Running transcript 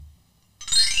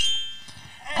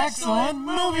Excellent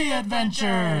Movie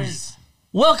Adventures!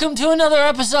 Welcome to another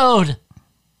episode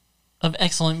of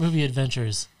Excellent Movie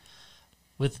Adventures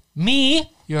with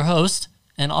me, your host,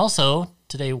 and also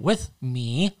today with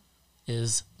me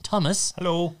is Thomas.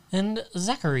 Hello. And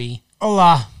Zachary.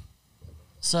 Hola.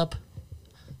 Sup.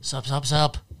 Sup.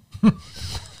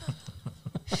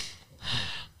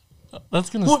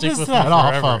 That's going to stick with me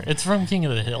forever. It's from King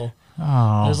of the Hill.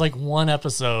 Oh. There's like one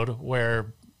episode where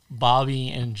Bobby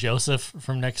and Joseph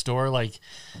from next door, like,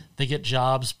 they get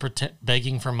jobs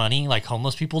begging for money like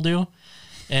homeless people do.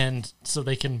 And so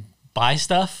they can buy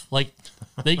stuff. Like,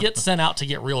 they get sent out to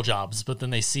get real jobs, but then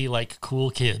they see, like,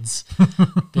 cool kids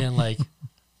being like, can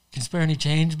you spare any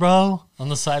change, bro? On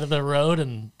the side of the road.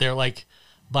 And they're, like,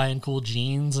 buying cool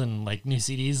jeans and, like, new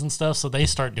CDs and stuff. So they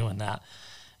start doing that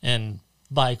and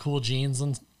buy cool jeans.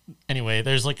 And anyway,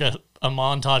 there's, like, a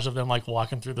montage of them, like,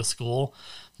 walking through the school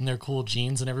in their cool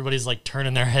jeans, and everybody's like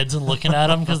turning their heads and looking at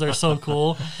them because they're so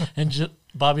cool. And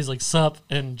Bobby's like, sup,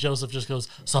 and Joseph just goes,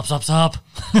 sup.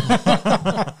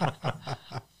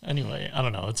 Anyway, I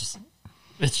don't know. It's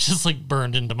just like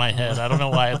burned into my head. I don't know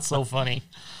why it's so funny.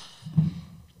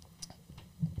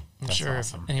 I'm sure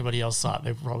awesome. If anybody else saw it,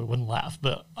 they probably wouldn't laugh,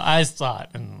 but I saw it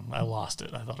and I lost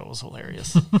it. I thought it was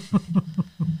hilarious.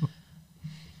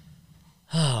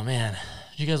 Oh man,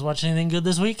 did you guys watch anything good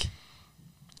this week?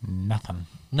 Nothing.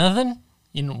 You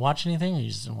didn't watch anything, or you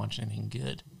just didn't watch anything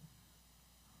good?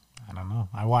 I don't know.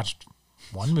 I watched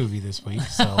one movie this week,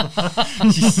 so.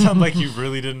 You sound like you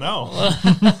really didn't know.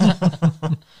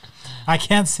 I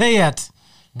can't say yet,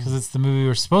 because it's the movie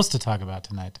we're supposed to talk about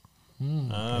tonight.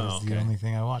 Oh, okay. The only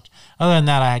thing I watched. Other than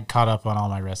that, I had caught up on all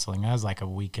my wrestling. I was like a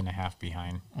week and a half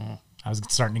behind. I was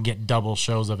starting to get double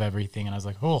shows of everything, and I was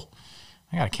like, oh,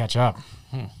 I got to catch up.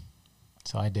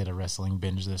 So I did a wrestling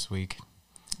binge this week.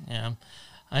 Yeah.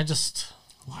 A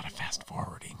lot of fast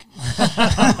forwarding.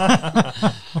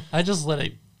 I just let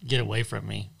it get away from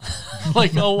me.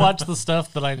 Like, I'll watch the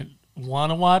stuff that I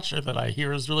want to watch or that I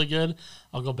hear is really good.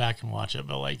 I'll go back and watch it.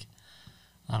 But, like,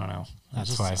 I don't know. I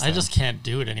just can't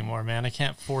do it anymore, man. I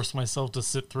can't force myself to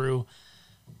sit through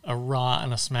a Raw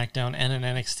and a SmackDown and an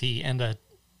NXT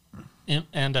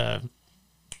and a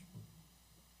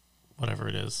whatever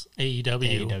it is,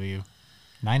 AEW.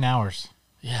 9 hours.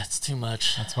 Yeah, it's too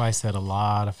much. That's why I said a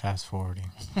lot of fast forwarding.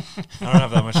 I don't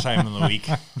have that much time in the week.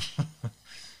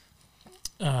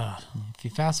 If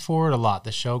you fast forward a lot,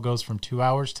 the show goes from 2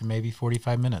 hours to maybe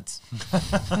 45 minutes.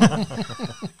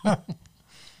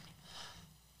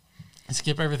 You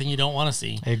skip everything you don't want to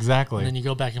see. Exactly. And then you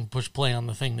go back and push play on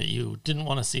the thing that you didn't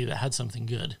want to see that had something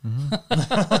good.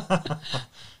 That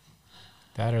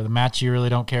or the match you really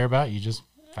don't care about, you just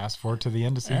fast forward to the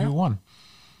end to see who won.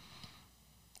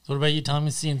 So what about you, Tom?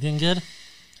 You see anything good?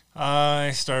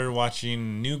 I started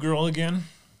watching New Girl again.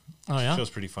 Oh, yeah? The show's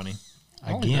pretty funny.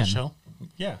 Again? That show.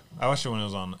 Yeah. I watched it when it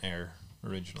was on air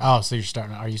originally. Oh, so are you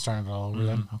starting it all over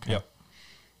then? Okay. Yep.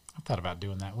 I thought about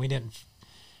doing that. We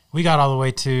got all the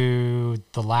way to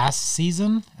the last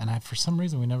season, and for some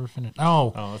reason we never finished.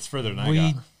 Oh, that's further than I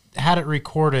we got. had it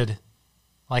recorded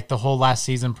like the whole last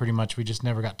season pretty much. We just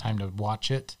never got time to watch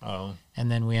it. Oh.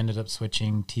 And then we ended up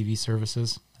switching TV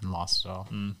services and lost it all.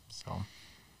 So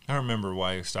I don't remember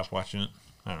why we stopped watching it.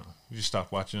 I don't know. We just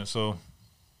stopped watching it, so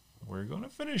we're going to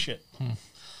finish it.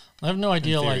 I have no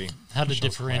idea like how to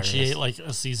differentiate hilarious. like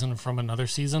a season from another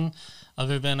season,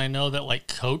 other than I know that like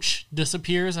Coach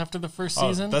disappears after the first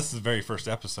season. That's the very first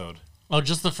episode. Oh,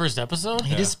 just the first episode?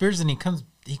 He disappears and he comes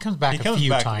back a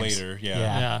few times later.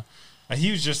 Yeah.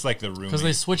 He was just like the roommate. Because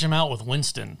they switch him out with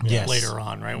Winston later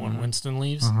on, right? When Winston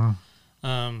leaves.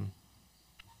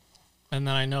 And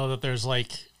then I know that there's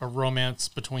like a romance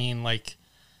between like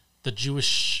the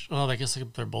Jewish. Well, I guess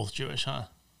they're both Jewish, huh?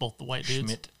 Both the white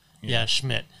dudes. Schmidt. Yeah,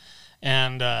 Schmidt.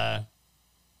 And I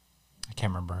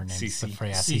can't remember her name.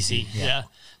 Cece. Yeah.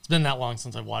 It's been that long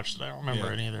since I watched it. I don't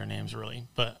remember any of their names really,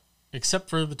 but except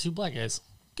for the two black guys.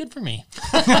 Good for me.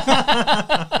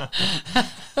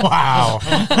 Wow.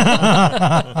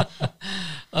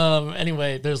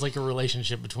 Anyway, there's like a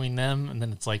relationship between them, and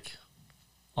then it's like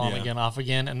on again, off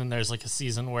again, and then there's like a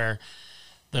season where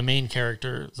the main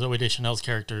character, Zooey Deschanel's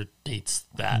character, dates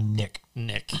that Nick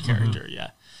character.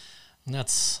 Yeah, and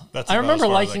that's I remember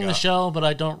liking the show, but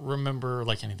I don't remember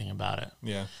like anything about it.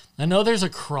 Yeah, I know there's a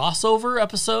crossover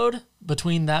episode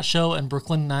between that show and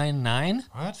Brooklyn Nine-Nine.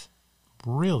 What?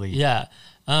 Really? Yeah.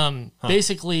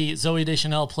 Basically, Zooey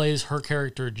Deschanel plays her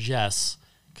character Jess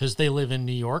because they live in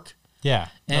New York. Yeah.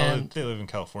 And no, they live in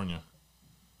California.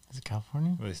 Is it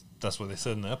California? That's what they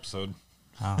said in the episode.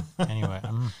 Oh, anyway.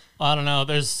 I don't know.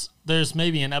 There's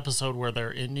maybe an episode where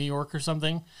they're in New York or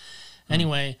something.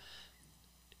 Anyway,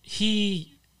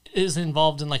 he is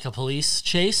involved in like a police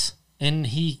chase, and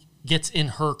he gets in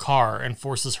her car and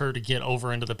forces her to get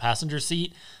over into the passenger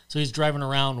seat. So he's driving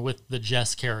around with the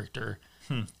Jess character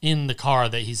in the car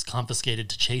that he's confiscated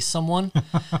to chase someone.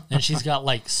 And she's got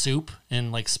like soup and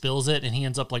like spills it, and he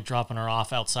ends up like dropping her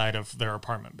off outside of their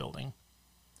apartment building.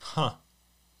 Huh.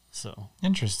 So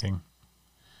Interesting.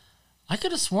 I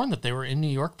could have sworn that they were in New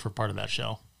York for part of that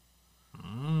show.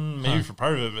 Maybe for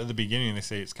part of it, but at the beginning they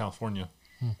say it's California.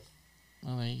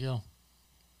 Well, there you go.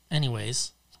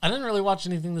 Anyways, I didn't really watch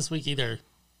anything this week either.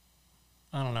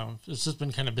 I don't know. It's just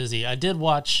been kind of busy. I did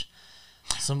watch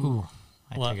some... Ooh,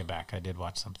 I What? take it back. I did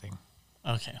watch something.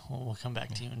 Okay, well, we'll come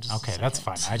back to you in just a Okay, second. that's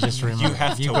fine. I just remember. You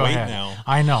have to go wait ahead. now.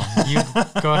 I know. You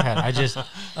go ahead. It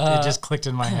just clicked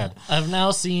in my head. I've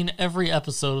now seen every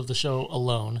episode of the show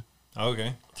alone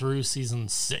Okay. through season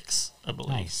 6, I believe.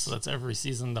 Nice. So that's every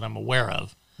season that I'm aware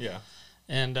of. Yeah.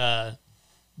 And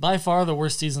by far the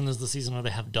worst season is the season where they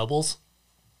have doubles.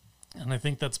 And I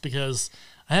think that's because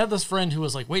I had this friend who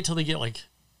was like, wait till they get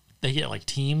like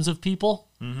teams of people.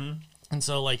 Mm-hmm. And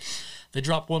so like they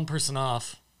drop one person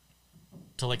off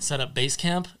to like set up base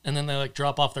camp, and then they like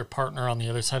drop off their partner on the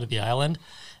other side of the island,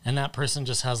 and that person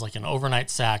just has like an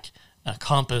overnight sack, a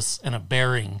compass, and a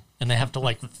bearing, and they have to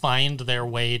like find their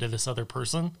way to this other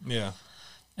person. Yeah.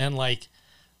 And like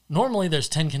normally there's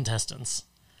 10 contestants,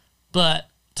 but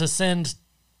to send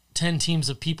 10 teams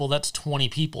of people, that's 20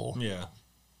 people. Yeah.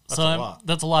 That's So a lot.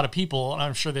 that's a lot of people, and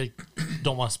I'm sure they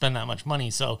don't want to spend that much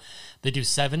money. So they do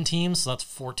 7 teams, so that's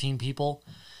 14 people.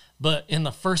 But in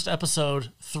the first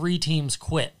episode, 3 teams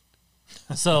quit.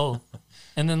 So,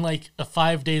 and then like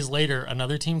 5 days later,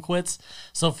 another team quits.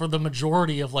 So for the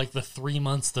majority of like the 3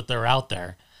 months that they're out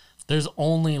there, there's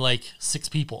only like 6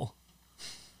 people.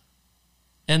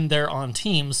 And they're on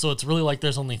teams, so it's really like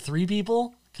there's only 3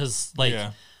 people, because like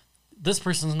this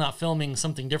person's not filming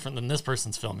something different than this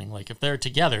person's filming. Like if they're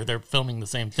together, they're filming the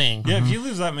same thing. Yeah, if you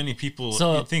lose that many people,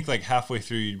 So- you'd think like halfway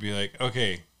through you'd be like,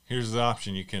 okay, here's the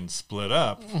option. You can split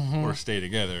up or stay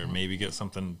together, maybe get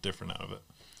something different out of it.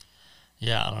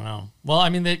 Yeah, I don't know. Well, I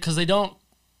mean, because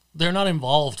they're not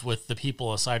involved with the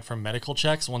people aside from medical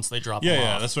checks once they drop them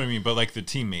Yeah, off. that's what I mean. But like the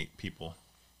teammate people,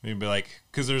 they'd be like,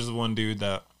 because there's the one dude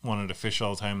that wanted to fish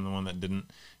all the time, and the one that didn't.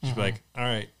 She'd be like, all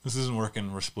right, this isn't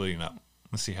working. We're splitting up.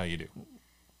 Let's see how you do.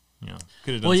 You know,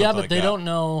 could have done Well, yeah, something but like they that. don't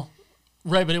know.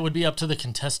 Right, but it would be up to the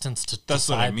contestants to That's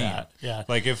decide what I mean. that. Yeah.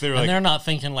 Like if they were And like, they're not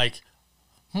thinking like,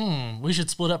 we should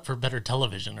split up for better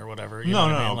television or whatever. You know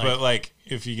what I mean? Like, but like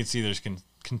if you can see there's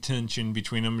contention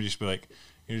between them, just be like,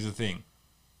 here's the thing.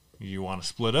 You want to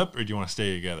split up or do you want to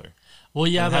stay together? well,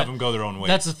 yeah, And have them go their own way.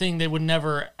 that's the thing. They would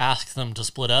never ask them to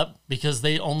split up because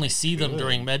they only see them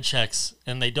during med checks,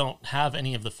 and they don't have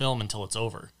any of the film until it's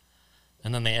over.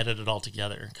 And then they edit it all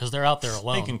together because they're out there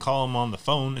alone. They can call them on the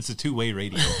phone. It's a two-way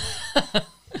radio.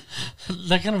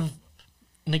 That kind of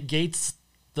negates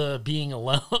the being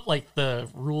alone, like the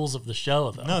rules of the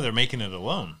show, though. No, they're making it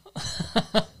alone.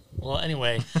 Well,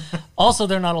 anyway, also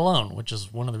they're not alone, which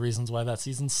is one of the reasons why that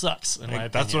season sucks. In my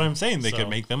Like, that's what opinion. I'm saying. They So, could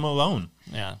make them alone.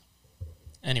 Yeah.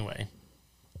 Anyway,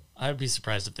 I'd be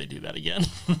surprised if they do that again.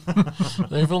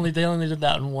 they only did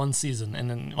that in one season,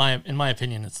 and in my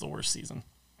opinion, it's the worst season.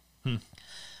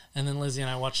 And then Lizzie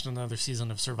and I watched another season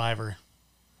of Survivor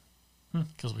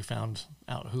because we found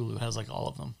out Hulu has like all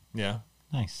of them. Yeah.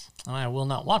 Nice. And I will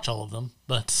not watch all of them,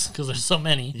 but because there's so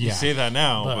many. You Yeah. say that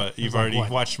now, But but you've it's like already what?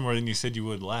 watched more than you said you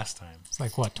would last time. It's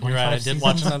like what? You're 25 right. I did seasons?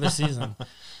 watch another season.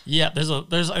 Yeah,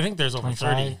 I think there's over 25,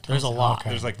 30. There's a lot. Okay.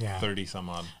 There's like Yeah. 30 some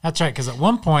odd. That's right. Because at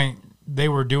one point they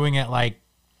were doing it like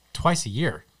twice a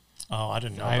year. Oh, I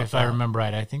didn't know. About If I that. remember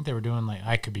right, I think they were doing like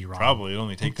I could be wrong. Probably. It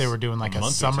only I think takes they were doing like a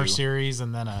month or summer two. series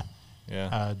and then a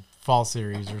Yeah. fall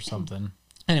series or something.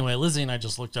 Anyway, Lizzie and I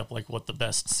just looked up like what the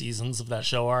best seasons of that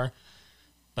show are,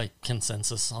 like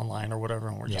consensus online or whatever,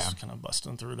 and we're just kind of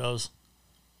busting through those.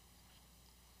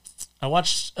 I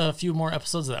watched a few more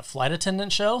episodes of that flight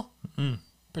attendant show.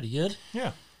 Pretty good.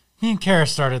 Yeah. Me and Kara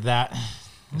started that.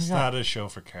 It's not a show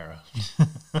for Kara.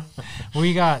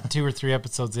 We got 2 or 3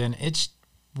 episodes in. It's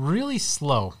really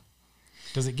slow.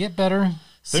 Does it get better?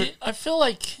 See, I feel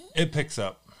like, It picks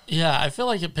up. yeah, I feel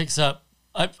like it picks up.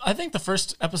 I think the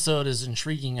first episode is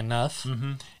intriguing enough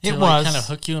to It like, was. kind of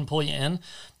hook you and pull you in.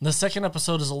 The second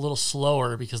episode is a little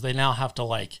slower because they now have to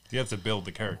like You have to build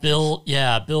the character.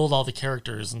 build all the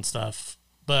characters and stuff.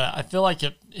 But I feel like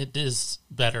it is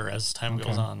better as time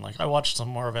goes on. Like I watched some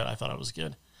more of it. I thought it was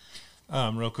good.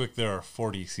 Real quick, there are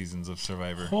 40 seasons of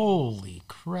Survivor. Holy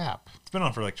crap. It's been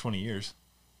on for like 20 years.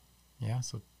 Yeah,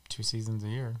 so 2 seasons a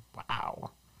year.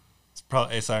 Wow.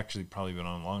 It's actually probably been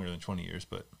on longer than 20 years,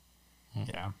 but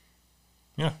Yeah.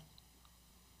 yeah.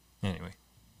 Anyway.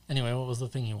 Anyway, what was the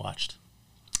thing you watched?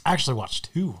 I actually watched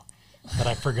 2 that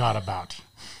I forgot about.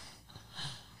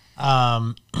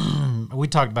 We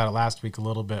talked about it last week a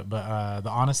little bit, but The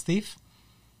Honest Thief,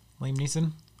 Liam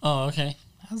Neeson, Oh, okay.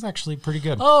 that was actually pretty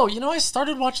good. Oh, I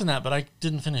started watching that, but I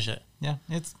didn't finish it. Yeah,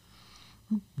 it's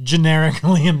generic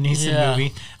Liam Neeson Yeah.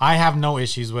 movie. I have no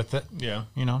issues with it. Yeah.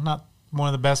 Not one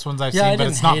of the best ones I've Yeah, I seen, but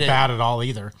didn't it's not hate it. bad at all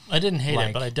either. I didn't hate Like-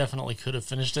 it, but I definitely could have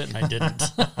finished it, and I didn't.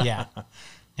 Yeah,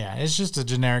 yeah, it's just a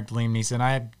generic Liam Neeson.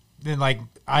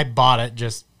 I bought it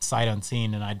just sight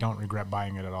unseen, and I don't regret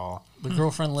buying it at all. The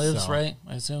girlfriend lives, So- right?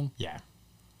 I assume. Yeah,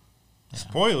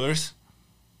 Spoilers.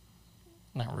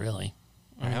 Not really.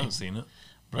 I haven't seen it.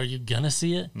 But are you gonna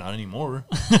see it? Not anymore.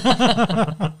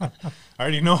 I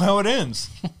already know how it ends.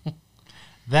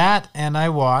 that, and I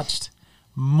watched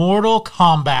Mortal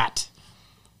Kombat.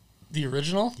 The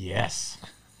original? Yes,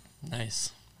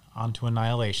 Nice. onto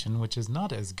Annihilation, which is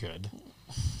not as good.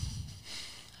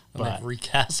 And But- they've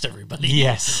recast everybody.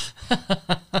 Yes,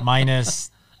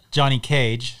 minus Johnny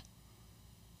Cage,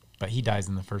 but he dies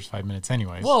in the first 5 minutes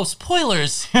anyways. Whoa,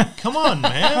 spoilers Come on,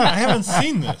 man. I haven't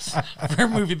seen this. for a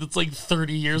movie that's like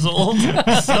 30 years old.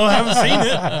 Still haven't seen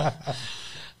it.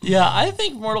 Yeah, I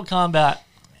think Mortal Kombat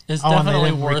is and they definitely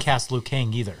didn't worth recast Liu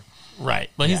Kang either. right,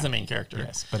 but he's Yeah. the main character.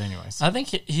 Yes, but anyways, I think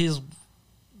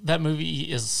that movie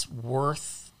is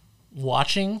worth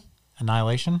watching,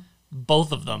 Annihilation.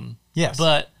 both of them. Yes.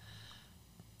 But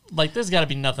like there's got to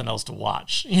be nothing else to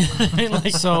watch. You know what I mean?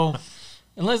 Like So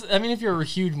if you're a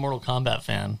huge Mortal Kombat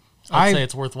fan, I'd I- say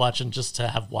it's worth watching just to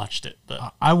have watched it.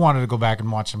 But I wanted to go back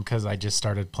and watch them because I just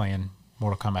started playing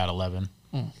Mortal Kombat 11,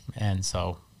 and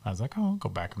so I was like, "Oh, I'll go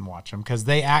back and watch them," because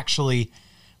they actually,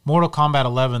 Mortal Kombat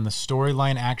 11, the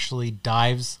storyline actually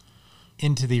dives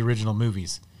into the original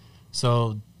movies.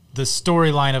 So the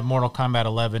storyline of Mortal Kombat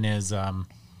 11 is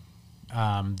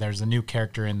there's a new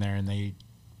character in there, and they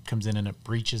comes in and it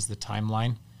breaches the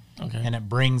timeline, okay. and it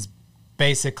brings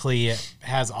basically it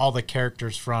has all the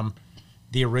characters from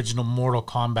the original Mortal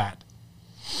Kombat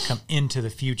come into the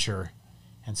future,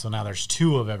 and so now there's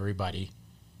 2 of everybody,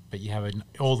 but you have an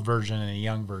old version and a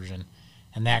young version,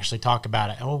 and they actually talk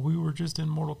about it. Oh, we were just in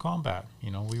Mortal Kombat,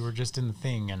 we were just in the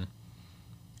thing, and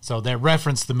so they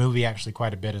reference the movie actually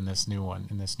quite a bit in this new one,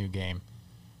 in this new game.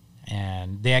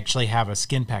 And they actually have a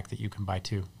skin pack that you can buy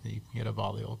too, that you can get of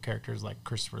all the old characters like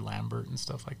Christopher Lambert and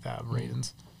stuff like that,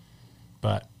 Raidens.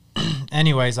 But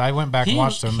anyways, I went back and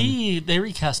watched them. They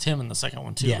recast him in the second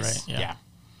one too, Yes, right?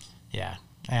 yeah.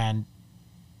 And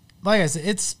like I said,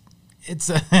 it's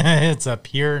a it's a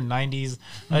pure 90s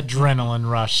adrenaline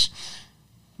rush.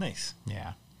 Nice.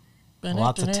 Yeah.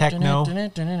 Lots of techno.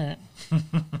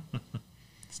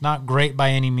 It's not great by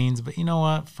any means, but you know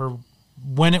what? For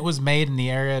when it was made in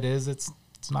the area it is, it's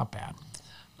not bad.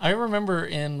 I remember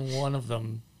in one of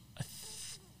them,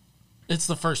 it's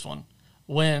the first one,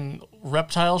 when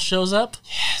Reptile shows up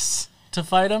Yes. to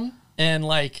fight him, and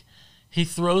like he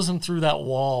throws him through that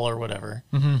wall or whatever,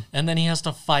 and then he has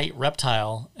to fight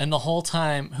Reptile, and the whole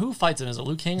time, who fights him? Is it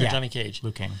Liu Kang or Yeah. Johnny Cage?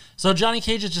 Liu Kang. So Johnny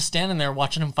Cage is just standing there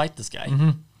watching him fight this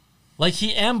guy. Like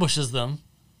he ambushes them,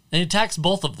 and he attacks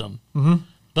both of them.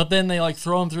 But then they like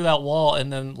throw him through that wall,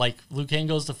 and then like Liu Kang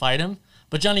goes to fight him,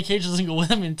 but Johnny Cage doesn't go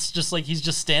with him. It's just like he's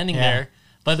just standing Yeah. there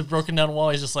by the broken down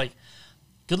wall. He's just like,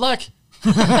 "Good luck."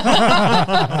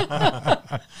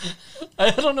 I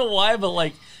don't know why, but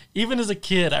like even as a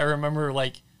kid, I remember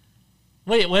like,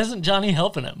 wait, why isn't Johnny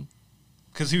helping him?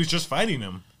 Because he was just fighting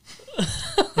him.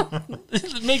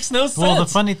 It makes no sense. Well, the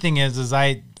funny thing is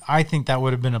I think that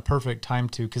would have been a perfect time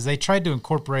to, because they tried to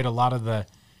incorporate a lot of the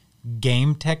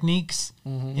game techniques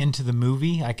into the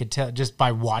movie. I could tell just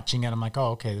by watching it. I'm like,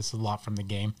 oh, okay, this is a lot from the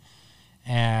game.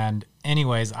 And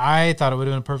anyways, I thought it would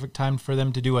have been a perfect time for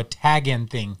them to do a tag in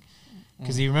thing,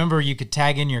 because you remember you could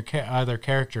tag in your other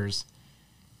characters.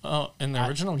 Oh, in the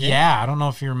original game? Yeah, I don't know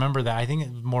if you remember that. I think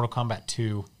it was Mortal Kombat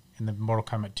 2, in the Mortal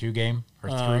Kombat 2 game, or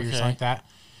 3 or okay. something like that.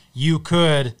 You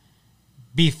could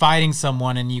be fighting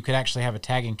someone, and you could actually have a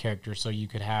tagging character, so you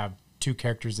could have 2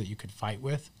 characters that you could fight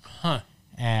with. Huh.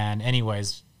 And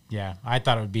anyways, yeah, I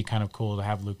thought it would be kind of cool to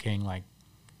have Liu Kang, like,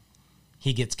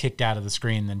 he gets kicked out of the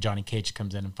screen, then Johnny Cage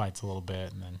comes in and fights a little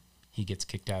bit, and then he gets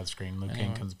kicked out of the screen, Liu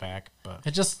Kang comes back. But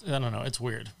It just, I don't know, it's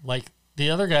weird. Like, the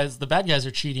other guys, the bad guys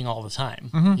are cheating all the time.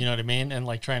 You know what I mean? And,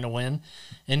 like, trying to win.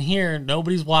 And here,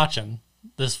 nobody's watching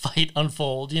this fight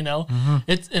unfold, you know?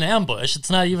 It's an ambush.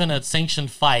 It's not even a sanctioned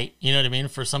fight, you know what I mean,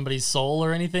 for somebody's soul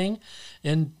or anything.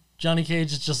 And Johnny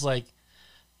Cage is just like,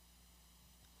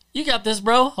 you got this,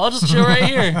 bro. I'll just chill right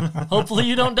here. Hopefully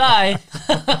you don't die.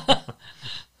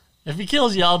 If he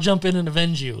kills you, I'll jump in and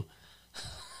avenge you.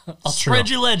 I'll It's true. spread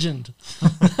your legend.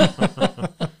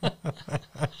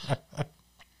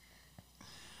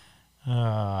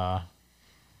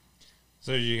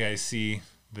 So did you guys see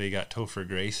they got Topher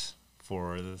Grace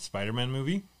for the Spider-Man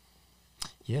movie?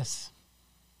 Yes.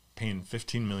 Paying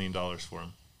 $15 million for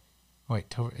him. Wait,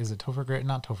 is it Topher Grace?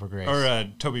 Not Topher Grace. Or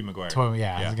Tobey Maguire.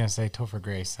 Yeah, I was going to say Topher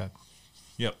Grace.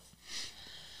 Yep.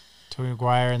 Tobey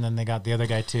Maguire, and then they got the other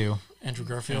guy, too. Andrew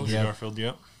Garfield. Andrew Yep. Garfield,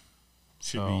 yep.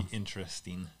 Should So- be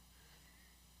interesting.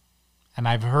 And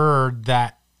I've heard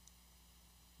that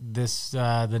this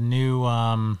the new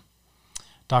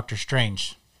Doctor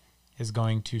Strange is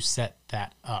going to set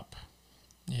that up.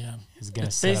 Yeah. Is going to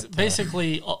It's set up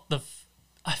basically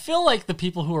I feel like the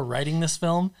people who are writing this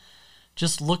film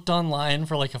just looked online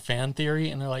for like a fan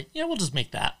theory, and they're like, yeah, we'll just make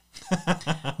that.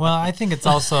 Well, I think it's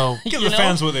also Give You the know?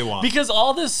 fans what they want. Because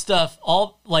all this stuff,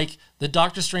 all like the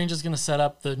Doctor Strange is going to set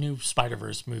up the new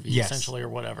Spider-Verse movie, Yes. essentially, or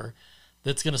whatever.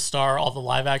 That's going to star all the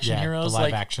live action heroes. the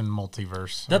live like action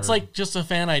multiverse. that's or- like just a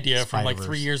fan idea from like Spider-Verse.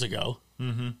 3 years ago.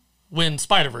 Mm-hmm. When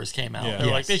Spider-Verse came out, Yeah. they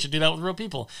were like, Yes. they should do that with real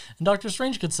people, and Doctor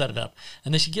Strange could set it up,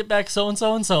 and they should get back so and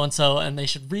so and so and so, and they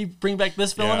should bring back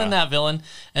this villain Yeah. and that villain,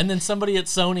 and then somebody at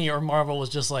Sony or Marvel was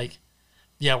just like,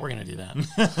 yeah, we're gonna do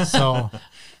that. So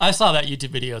I saw that YouTube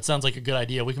video. It sounds like a good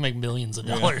idea. We can make millions of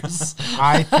dollars.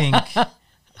 I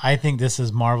think this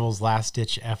is Marvel's last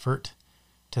ditch effort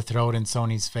to throw it in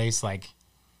Sony's face. Like,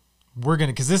 we're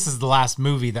gonna, because this is the last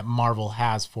movie that Marvel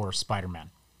has for Spider-Man.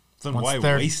 Then why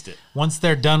they're- waste it? Once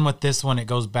they're done with this one, it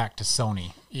goes back to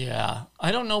Sony. Yeah,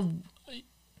 I don't know.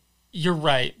 You're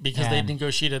right, because they And-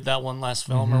 negotiated that one last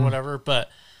film or whatever.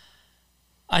 But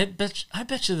I bet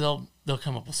you they'll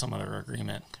come up with some other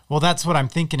agreement. Well, that's what I'm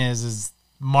thinking is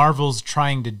Marvel's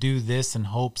trying to do this in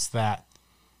hopes that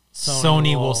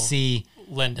Sony will see,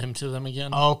 lend him to them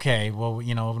again. okay, well,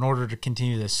 in order to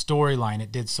continue this storyline,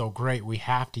 it did so great, we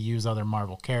have to use other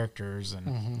Marvel characters.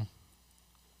 And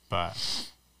but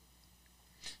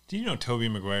Do you know Tobey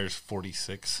Maguire's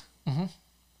 46? Mm-hmm.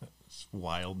 That's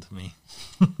wild to me.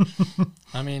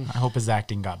 I mean, I hope his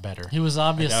acting got better. he was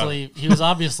obviously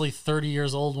 30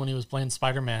 years old when he was playing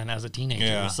Spider-Man as a teenager.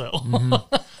 Yeah. So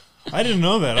I didn't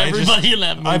know that. everybody in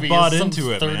that movie I bought is some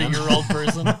into it, man. 30-year-old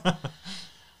person.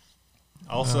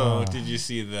 Also, did you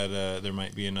see that there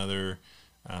might be another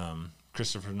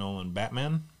Christopher Nolan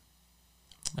Batman?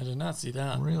 I did not see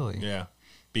that. Really? Yeah.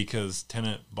 Because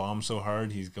Tenet bombed so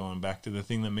hard, he's going back to the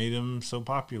thing that made him so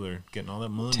popular, getting all that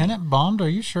money. Tenet bombed, are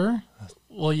you sure?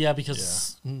 Well, yeah,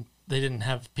 because they didn't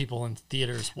have people in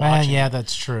theaters watching. Yeah,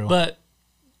 that's true. But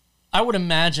I would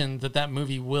imagine that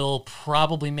movie will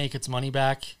probably make its money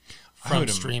back from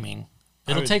streaming.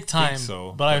 It'll would take time, think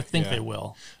so, but I but think yeah. they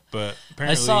will. But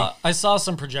apparently, I saw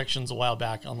some projections a while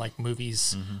back on like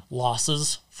movies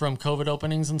losses from COVID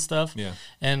openings and stuff. Yeah.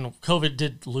 And COVID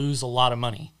did lose a lot of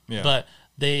money. Yeah. But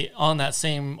they, on that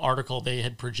same article, they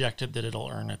had projected that it'll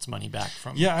earn its money back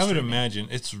from yeah, I would streaming. imagine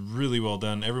it's really well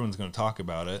done. Everyone's going to talk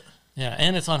about it. Yeah,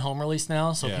 and it's on home release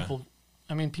now, so Yeah.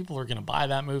 people are going to buy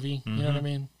that movie. You know what I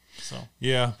mean? So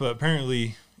Yeah, but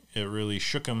apparently it really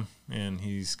shook him, and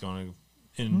he's going to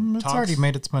it's already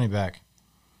made its money back.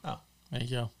 Oh, there you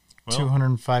go. well,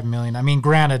 205 million. I mean,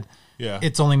 granted, yeah.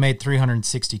 it's only made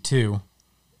 362,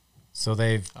 so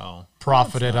they've Oh,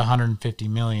 profited 150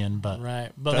 million. But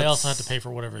Right, but they also had to pay for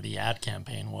whatever the ad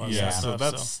campaign was. yeah. and So stuff,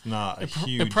 that's not a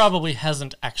huge. It probably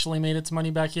hasn't actually made its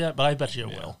money back yet, but I bet you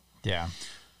it will. yeah,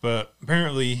 But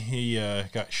apparently he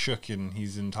got shook, and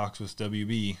he's in talks with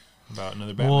WB about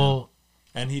another Batman. well,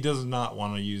 And he does not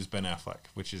want to use Ben Affleck,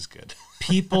 which is good.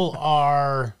 people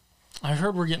are I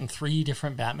heard we're getting 3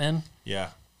 different Batmen. Yeah.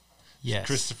 yes.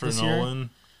 Christopher This year? Nolan,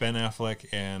 Ben Affleck,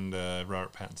 and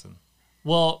Robert Pattinson.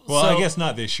 Well, Well, so, I guess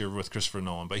not this year with Christopher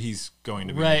Nolan, but he's going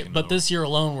to be right, making but another this year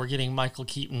alone, we're getting Michael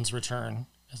Keaton's return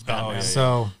as Batman. yeah.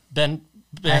 So Ben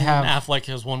have- Affleck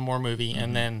has one more movie,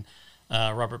 and then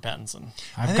Robert Pattinson. one.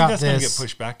 I I've think got that's going to get this.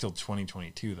 pushed back till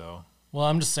 2022, though. Well,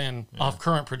 I'm just saying, off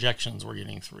current projections, we're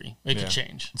getting 3. It Yeah. could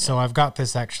change. So I've got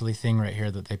this actually thing right here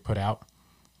that they put out.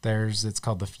 It's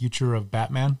called The Future of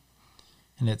Batman.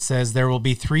 And it says there will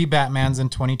be 3 Batmans in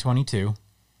 2022.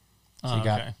 So you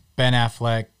got okay. Ben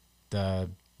Affleck,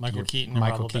 Michael Keaton, and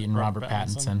Michael Keaton, Robert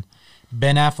Pattinson.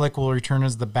 Ben Affleck will return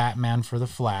as the Batman for The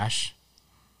Flash.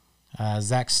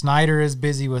 Zack Snyder is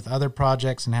busy with other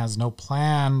projects and has no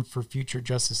plan for future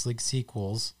Justice League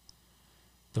sequels.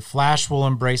 The Flash will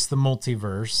embrace the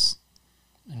multiverse.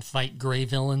 And fight gray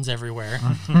villains everywhere.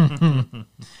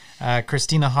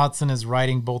 Christina Hodson is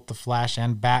writing both The Flash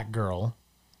and Batgirl.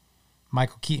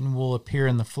 Michael Keaton will appear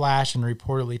in The Flash and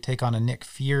reportedly take on a Nick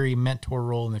Fury mentor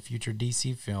role in the future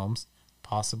DC films,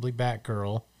 possibly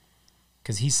Batgirl,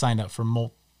 because he signed up for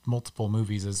multiple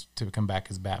movies to come back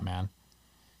as Batman.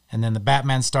 And then the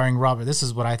Batman starring Robert, this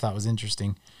is what I thought was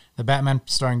interesting. The Batman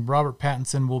starring Robert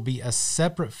Pattinson will be a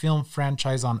separate film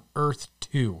franchise on Earth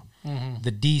 2. Mm-hmm.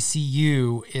 The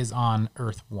DCU is on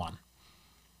Earth 1.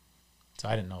 So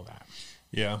I didn't know that.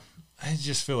 Yeah. I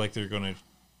just feel like they're going to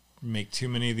make too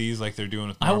many of these like they're doing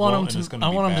with I Marvel. want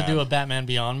them to do a Batman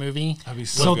Beyond movie That'd be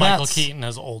with Michael that's- Keaton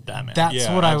as old Batman. That's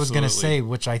Yeah, what I was going to absolutely. say,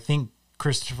 which I think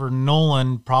Christopher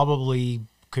Nolan probably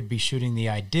could be shooting the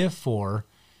idea for,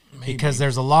 because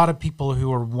there's a lot of people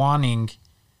who are wanting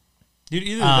Dude,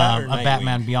 either that or a Nightwing.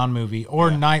 Batman Beyond movie or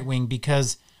Yeah. Nightwing,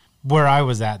 because where I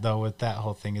was at, though, with that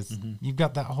whole thing is you've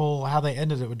got that whole, how they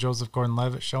ended it with Joseph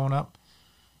Gordon-Levitt showing up.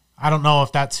 I don't know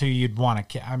if that's who you'd want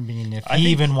to, I mean, if I he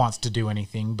think- even wants to do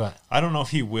anything, but I don't know if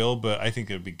he will, but I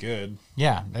think it'd be good.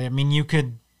 yeah, I mean,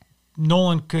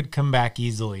 Nolan could come back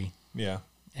easily Yeah.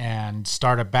 and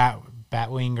start a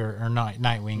Batwing or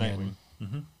Nightwing. Nightwing.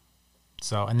 And,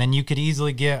 so, and then you could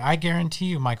easily get, I guarantee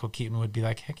you Michael Keaton would be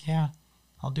like, heck yeah,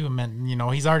 I'll do him. And,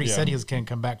 he's already Yeah. said he was going to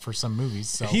come back for some movies.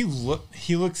 So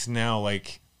He looks now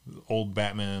like old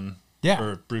Batman Yeah.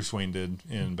 or Bruce Wayne did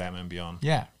in Batman Beyond.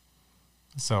 yeah.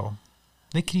 So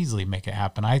they could easily make it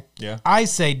happen. Yeah. I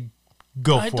say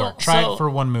go I for don't- it. Try so- it for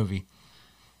one movie.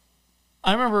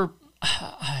 I remember,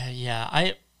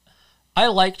 I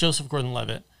like Joseph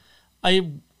Gordon-Levitt.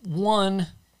 I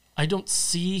don't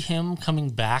see him coming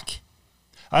back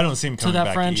I don't see him to coming that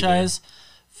back franchise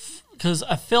because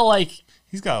I feel like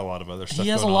He's got a lot of other stuff he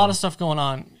has a going lot on. of stuff going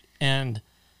on, and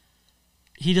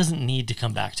he doesn't need to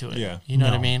come back to it. Yeah. You know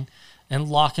what I No. mean? And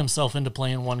lock himself into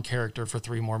playing one character for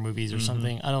 3 more movies or Mm-hmm.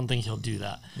 something. I don't think he'll do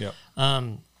that. Yep.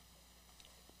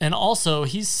 And also,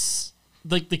 he's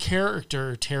like the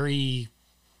character Terry,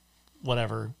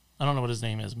 whatever. I don't know what his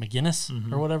name is, McGinnis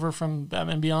Mm-hmm. or whatever from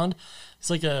Batman Beyond. It's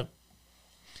like a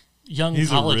young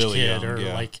He's a college really kid, young, or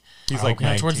yeah. like He's like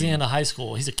towards the 19. end of high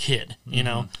school. He's a kid, you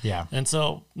know. Yeah. And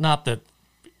so, not that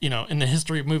in the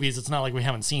history of movies, it's not like we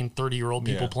haven't seen 30-year-old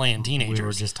people Yeah. playing teenagers. We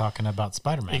were just talking about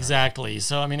Spider-Man. Exactly.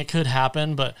 So I mean, it could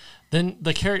happen, but then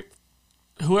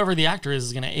whoever the actor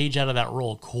is going to age out of that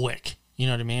role quick. You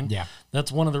know what I mean? Yeah.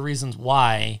 That's one of the reasons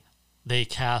why they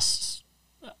cast.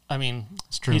 I mean,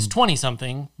 true. he's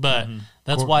 20-something, but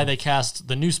that's why they cast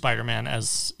the new Spider-Man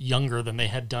as younger than they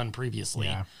had done previously.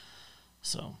 Yeah,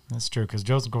 So that's true, because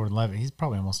Joseph Gordon-Levitt, he's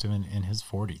probably almost in his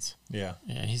 40s, Yeah.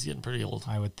 yeah, he's getting pretty old.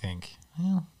 I would think.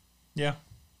 Yeah, Yeah.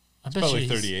 I bet probably you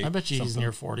 38, I bet you he's something.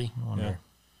 near 40. I wonder. Yeah.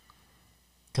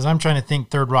 Because I'm trying to think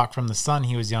Third Rock from the Sun,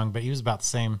 he was young, but he was about the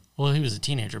same. Well, he was a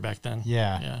teenager back then.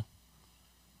 Yeah. Yeah.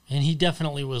 And he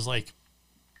definitely was like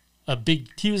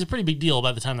he was a pretty big deal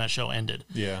by the time that show ended.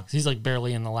 Yeah. 'Cause he's like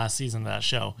barely in the last season of that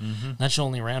show. That show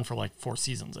only ran for like 4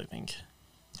 seasons, I think.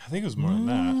 I think it was more than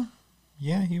that.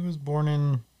 Yeah, he was born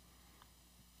in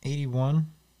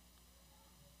 81.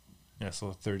 Yeah,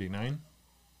 so 39.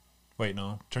 Wait,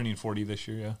 no. Turning 40 this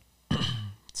year, yeah.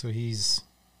 So he's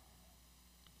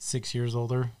 6 years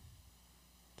older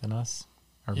than us.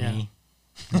 Or Yeah. me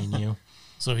and you.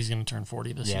 So he's going to turn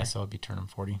 40 this Yeah, year. so I'll be turning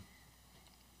 40.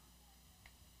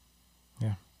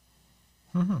 Yeah.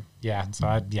 Yeah, so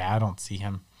I don't see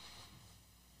him.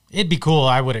 It'd be cool.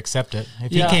 I would accept it.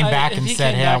 If he came back and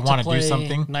said, hey, I want to do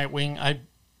something. Nightwing,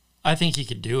 I think he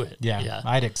could do it. Yeah,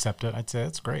 I'd accept it. I'd say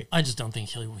that's great. I just don't think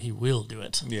he will do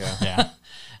it. Yeah. Yeah.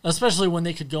 Especially when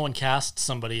they could go and cast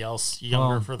somebody else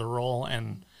younger Well, for the role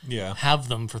and Yeah. have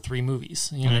them for 3 movies.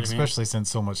 You know And what I mean? especially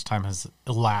since so much time has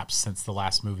elapsed since the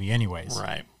last movie anyways.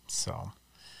 Right. So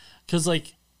Because,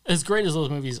 like, as great as those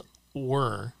movies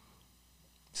were,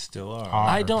 Still are.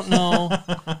 I don't know.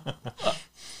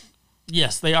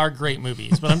 Yes, they are great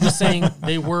movies, but I'm just saying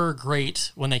they were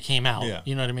great when they came out. Yeah.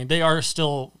 You know what I mean? They are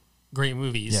still great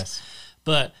movies. yes.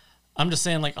 But I'm just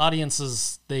saying, like,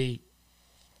 audiences, they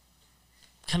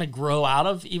kind of grow out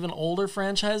of even older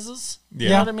franchises. You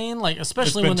know Yeah. what I mean? Like,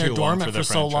 especially been when they're too long dormant for for their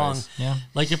so long. franchise. Yeah.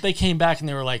 Like, if they came back and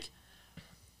they were like,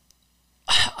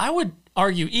 I would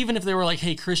argue, even if they were like,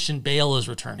 hey, Christian Bale is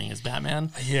returning as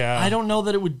Batman. Yeah. I don't know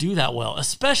that it would do that well,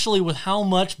 especially with how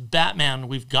much Batman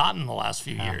we've gotten the last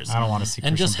few years. I don't want to see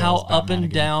And Christian just how Bale's up Batman and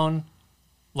again. down,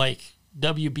 like,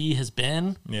 WB has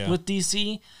been Yeah. with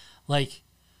DC. Like,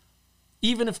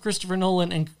 even if Christopher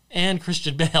Nolan and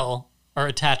Christian Bale are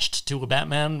attached to a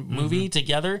Batman movie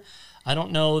together, I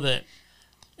don't know that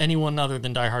anyone other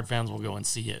than diehard fans will go and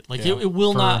see it. Like, Yeah. it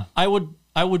will For- not.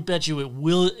 I would bet you it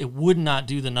would not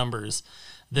do the numbers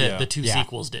that Yeah. the 2 Yeah.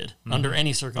 sequels did under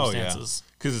any Oh, yeah. circumstances.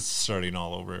 Because it's starting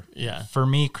all over. Yeah. For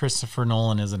me, Christopher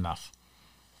Nolan is enough.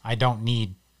 I don't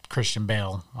need Christian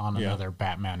Bale on Yeah. another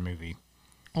Batman movie.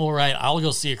 All right, I'll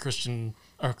go see a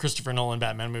Christopher Nolan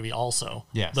Batman movie also.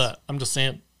 Yes. But I'm just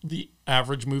saying the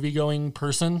average movie going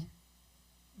person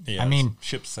Yeah, I mean,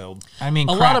 ship sailed. I mean,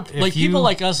 A crap, lot of if like you- people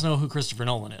like us know who Christopher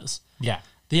Nolan is. Yeah.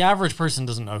 The average person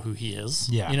doesn't know who he is.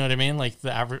 Yeah. You know what I mean? Like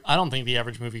I don't think the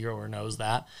average moviegoer knows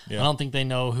that. Yeah. I don't think they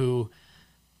know who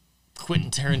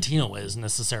Quentin Tarantino is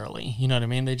necessarily. You know what I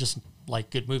mean? They just like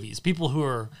good movies. People who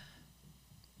are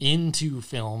into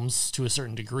films to a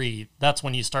certain degree, that's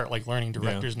when you start like learning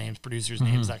directors' names, producers'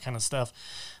 names, that kind of stuff.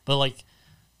 But like,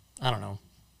 I don't know.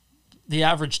 The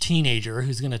average teenager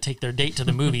who's going to take their date to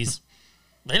the movies,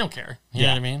 they don't care. You know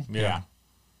what I mean? Yeah.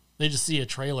 They just see a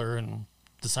trailer and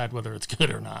decide whether it's good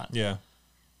or not. Yeah.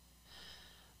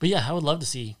 But yeah, I would love to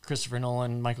see Christopher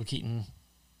Nolan, Michael Keaton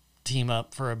team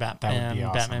up for a Batman, be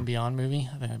awesome. Batman Beyond movie.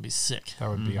 I think that'd be sick. That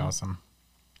would be awesome.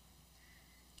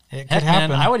 It Heck, could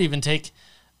happen. man, I would even take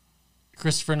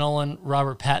Christopher Nolan,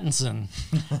 Robert Pattinson.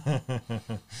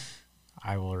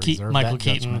 I will reserve Michael that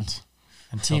Keaton judgment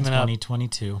until teaming up.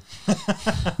 2022.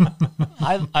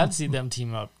 I'd see them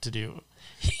team up to do.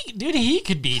 He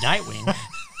could be Nightwing.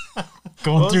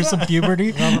 Going through some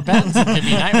puberty. Robert Pattinson could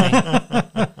be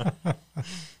Nightwing.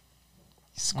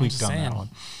 Squeaked just on saying. that one.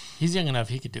 He's young enough;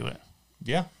 he could do it.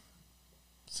 Yeah.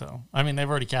 So, I mean, they've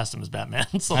already cast him as Batman.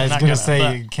 So I was they're not going to gonna, say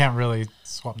but you can't really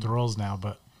swap the roles now,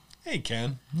 but Hey,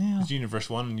 Ken. Yeah. It's Universe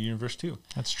 1 and Universe 2.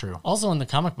 that's true. also in the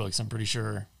comic books, I'm pretty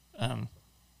sure.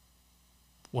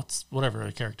 Whatever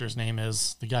the character's name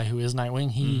is, the guy who is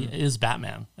Nightwing, he is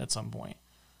Batman at some point.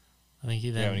 I think he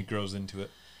then. Yeah, when he grows into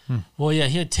it. Well, yeah,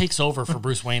 he takes over for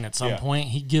Bruce Wayne at some Yeah. point.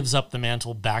 He gives up the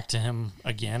mantle back to him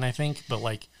again, I think. But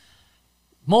like,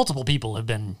 multiple people have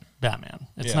been Batman.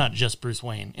 It's Yeah. not just Bruce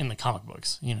Wayne in the comic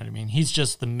books. You know what I mean? He's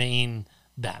just the main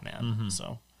Batman.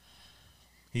 So,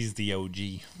 He's the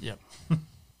OG. yep. All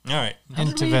right. How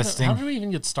Interesting. did we even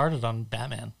get started on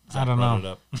Batman? I don't Brought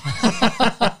know.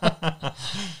 it up.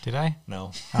 Did I?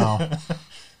 No, Oh.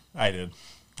 I did.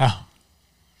 Oh.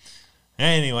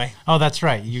 Anyway. Oh, that's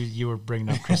right. You were bringing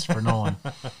up Christopher Nolan.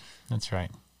 That's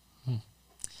right.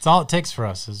 It's all it takes for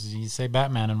us is you say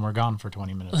Batman and we're gone for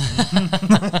 20 minutes.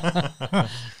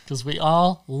 Because we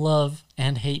all love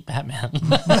and hate Batman.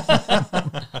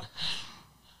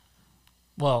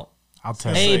 Well, I'll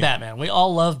tell Hey, you. hey, say- Batman. We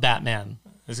all love Batman I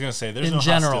was going to say, there's in no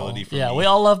general. hostility for Yeah, me. we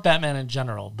all love Batman in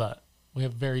general, but we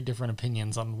have very different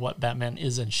opinions on what Batman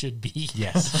is and should be.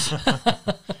 Yes.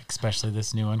 Especially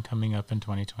this new one coming up in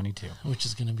 2022. Which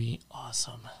is going to be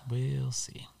awesome. We'll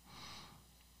see.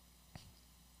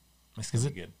 It's going Is to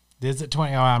be good. Is it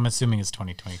 20? Oh, I'm assuming it's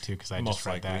 2022 because I Most just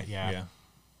read likely. that. Yeah.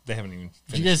 They haven't even finished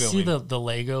Did you guys see filming. the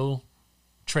Lego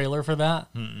trailer for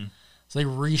that? Mm-mm. So they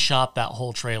reshot that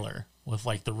whole trailer with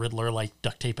like the Riddler like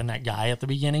duct taping that guy at the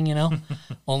beginning, you know?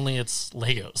 Only it's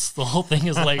Legos. The whole thing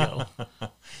is Lego.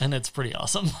 And it's pretty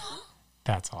awesome.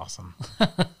 That's awesome.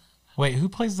 Wait, who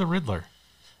plays the Riddler?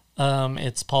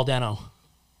 It's Paul Dano.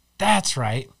 That's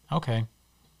right. Okay.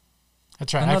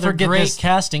 That's right. Another I forget great this.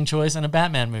 casting choice in a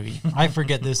Batman movie. I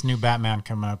forget this new Batman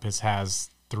coming up has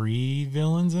 3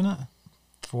 villains in it.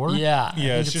 4? Yeah. I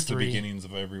Yeah, think it's just 3. the beginnings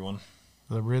of everyone.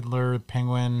 The Riddler,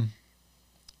 Penguin.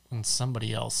 And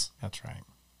somebody else, That's right.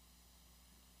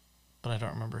 but I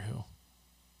don't remember who.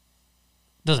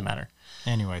 Doesn't matter.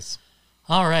 Anyways,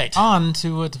 All right. on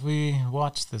to what we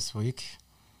watched this week.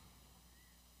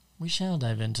 We shall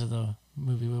dive into the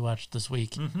movie we watched this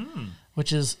week,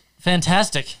 which is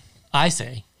fantastic, I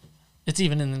say. It's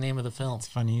even in the name of the film. It's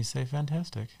funny you say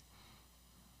fantastic.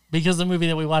 Because the movie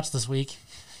that we watched this week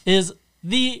is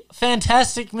The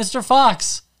Fantastic Mr.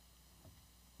 Fox,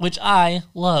 which I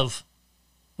love.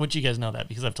 Which you guys know that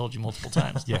because I've told you multiple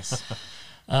times. Yes.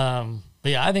 But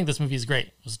yeah, I think this movie is great.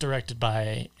 It was directed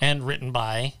by and written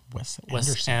by Wes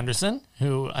Wes Anderson,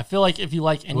 who I feel like if you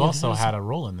like any Who also of his, had a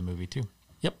role in the movie, too.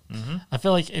 Yep. I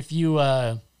feel like if you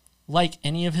like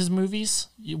any of his movies,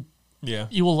 you Yeah.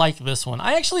 will like this one.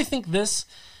 I actually think this.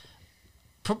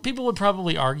 People would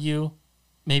probably argue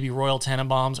maybe Royal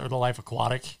Tenenbaums or The Life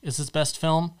Aquatic is his best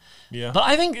film. Yeah. But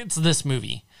I think it's this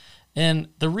movie. And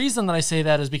the reason that I say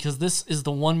that is because this is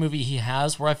the one movie he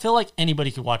has where I feel like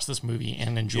anybody could watch this movie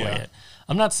and enjoy Yeah. it.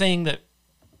 I'm not saying that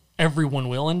everyone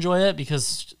will enjoy it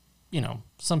because, you know,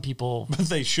 some people. But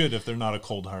they should if they're not a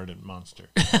cold-hearted monster.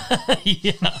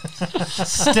 Yeah.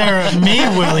 Stare at me,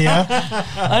 will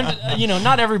ya? You know,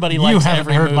 not everybody You likes haven't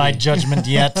every heard movie. my judgment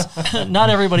yet. Not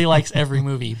everybody likes every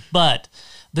movie, but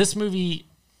this movie,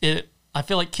 I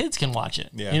feel like kids can watch it.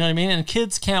 Yeah. You know what I mean? And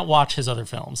kids can't watch his other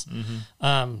films.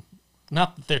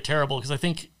 Not that they're terrible, because I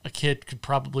think a kid could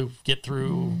probably get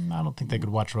through. I don't think they could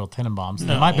watch Royal Tenenbaums. They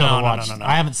No, might be able no, to no, watch. no, no.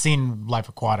 I haven't seen Life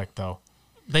Aquatic, though.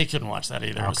 They couldn't watch that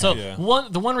either. Okay. So Yeah.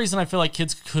 the one reason I feel like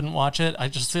kids couldn't watch it, I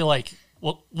just feel like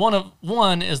well,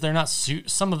 one is they're not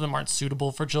some of them aren't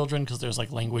suitable for children because there's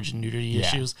like language and nudity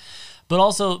issues, but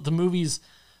also the movies,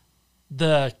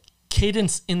 the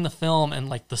cadence in the film and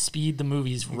like the speed the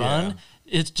movies run,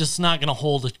 it's just not going to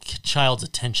hold a child's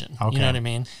attention. Okay. You know what I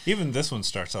mean? Even this one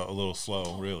starts out a little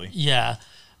slow, really. Yeah.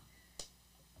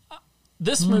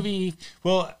 This movie,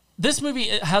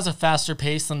 it has a faster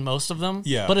pace than most of them.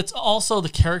 Yeah. But it's also the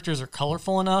characters are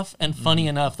colorful enough and funny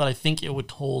enough that I think it would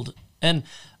hold. And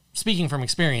speaking from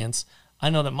experience, I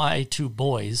know that my two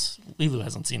boys, Lilu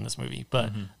hasn't seen this movie,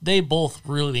 but they both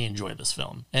really enjoyed this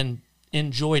film and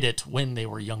enjoyed it when they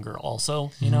were younger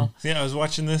also, you know? Yeah, I was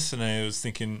watching this and I was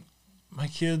thinking, my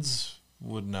kids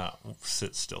would not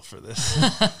sit still for this.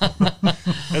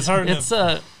 It's hard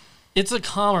enough. It's a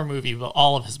calmer movie, but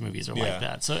all of his movies are like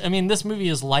that. So, I mean, this movie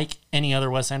is like any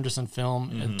other Wes Anderson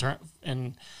film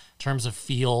in terms of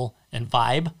feel and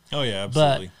vibe. Oh, yeah,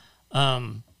 absolutely. But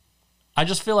I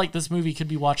just feel like this movie could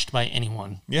be watched by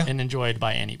anyone and enjoyed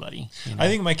by anybody. You know? I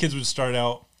think my kids would start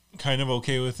out kind of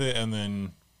okay with it, and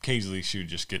then occasionally she would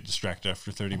just get distracted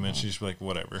after 30 minutes. She'd just be like,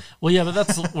 whatever. Well, yeah, but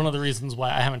that's one of the reasons why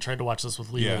I haven't tried to watch this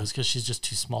with Leo is because she's just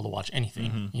too small to watch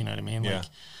anything. You know what I mean? Yeah. Like,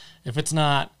 if it's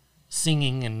not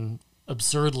singing and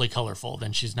absurdly colorful,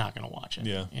 then she's not going to watch it.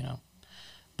 Yeah. You know?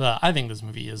 But I think this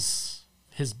movie is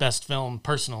his best film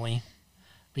personally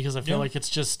because I feel like it's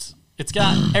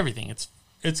got everything.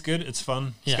 It's good. It's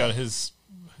fun. It's Yeah. got his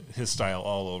style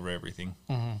all over everything.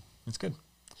 It's good.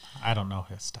 I don't know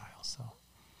his style, so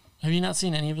Have you not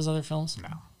seen any of his other films? no.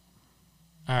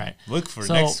 All right. Look for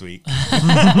next week.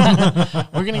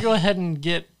 We're going to go ahead and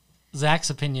get Zach's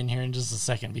opinion here in just a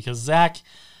second because Zach,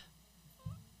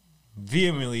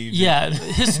 Vehemently.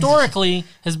 historically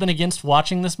has been against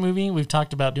watching this movie. We've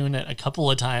talked about doing it a couple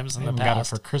of times in the past. Got it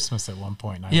for Christmas at one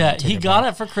point. He got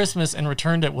it for Christmas and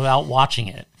returned it without watching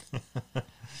it.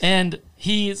 And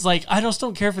he's like, I just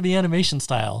don't care for the animation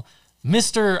style.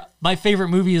 My favorite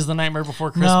movie is The Nightmare Before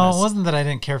Christmas. No, it wasn't that I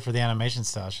didn't care for the animation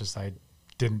style. It's just I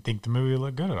didn't think the movie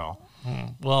looked good at all.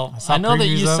 Well, I know that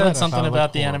you previews of said it. I something thought it about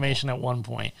looked the horrible. animation at one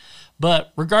point.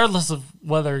 But regardless of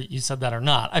whether you said that or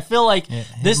not, I feel like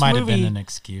this might movie... have been an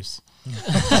excuse.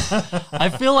 I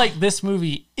feel like this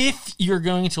movie, if you're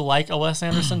going to like a Wes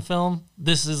Anderson film,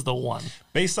 this is the one.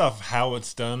 Based off how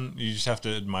it's done, you just have to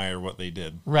admire what they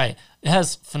did. Right. It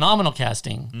has phenomenal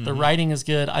casting. The writing is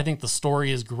good. I think the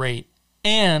story is great.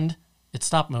 And it's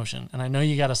stop motion. And I know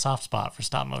you got a soft spot for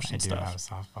stop motion I do stuff. have a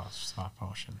soft spot for stop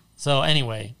motion. So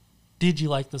anyway, did you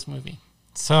like this movie?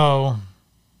 So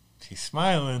He's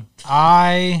smiling.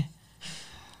 I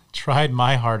tried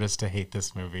my hardest to hate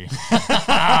this movie,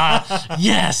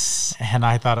 Yes. and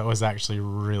I thought it was actually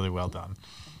really well done.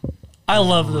 I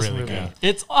love this really movie. good.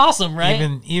 It's awesome,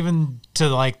 right? Even to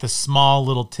like the small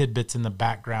little tidbits in the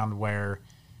background where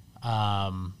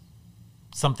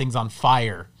something's on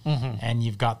fire and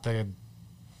you've got the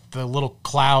little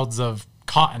clouds of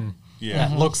cotton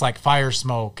that looks like fire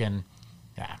smoke, and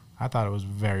I thought it was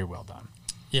very well done.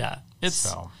 Yeah. It's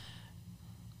So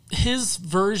his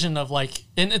version of like,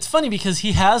 and it's funny because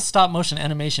he has stop motion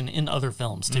animation in other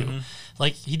films too.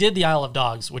 Like he did The Isle of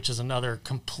Dogs, which is another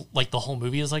like the whole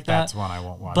movie is like that. that's one I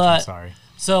won't watch. But I'm sorry.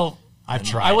 So I've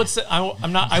tried. I would say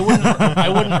I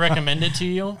wouldn't recommend it to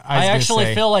you. I actually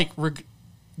say- feel like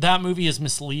that movie is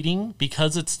misleading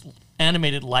because it's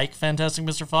animated like Fantastic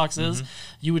Mr. Fox is.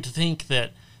 You would think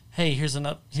that, hey, here's It'd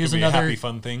be another a happy,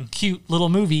 fun thing. cute little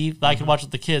movie that I could watch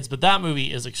with the kids, but that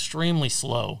movie is extremely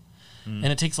slow and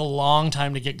it takes a long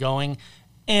time to get going.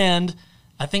 And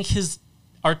I think his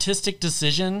artistic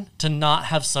decision to not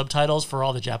have subtitles for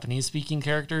all the Japanese speaking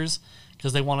characters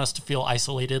because they want us to feel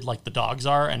isolated like the dogs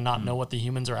are and not know what the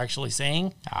humans are actually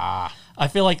saying. I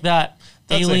feel like that's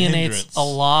alienates hindrance. a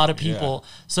lot of people.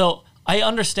 So I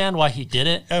understand why he did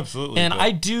it. Absolutely. And but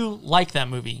I do like that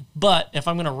movie. But if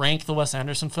I'm going to rank the Wes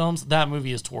Anderson films, that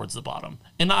movie is towards the bottom.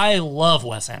 And I love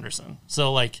Wes Anderson.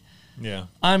 So, like,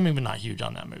 I'm even not huge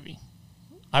on that movie.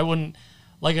 I wouldn't,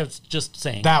 like I was just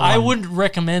saying, I wouldn't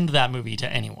recommend that movie to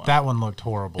anyone. That one looked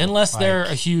horrible. Unless they're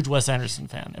a huge Wes Anderson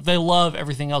fan. If they love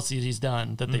everything else he's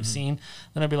done that they've seen,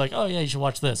 then I'd be like, oh, yeah, you should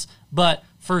watch this. But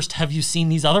first, have you seen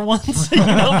these other ones?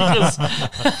 Because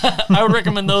I would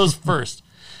recommend those first.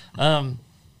 Anyway,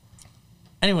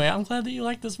 I'm glad that you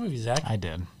liked this movie, Zach. I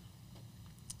did.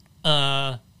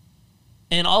 And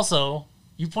also,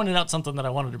 you pointed out something that I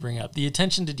wanted to bring up. The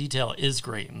attention to detail is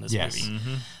great in this movie.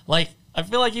 Like, I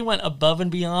feel like he went above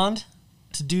and beyond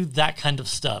to do that kind of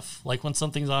stuff. Like when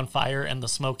something's on fire and the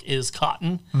smoke is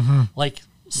cotton, like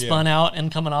spun out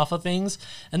and coming off of things.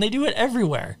 And they do it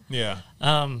everywhere. Yeah.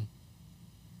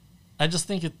 I just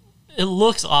think it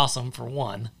looks awesome for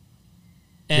one.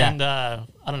 And I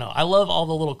don't know. I love all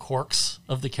the little quirks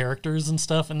of the characters and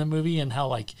stuff in the movie and how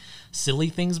like silly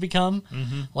things become.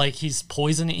 Like he's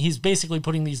poisoning. He's basically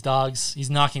putting these dogs. He's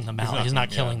knocking them out. He's not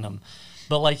killing them.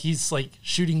 But like he's like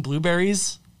shooting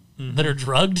blueberries that are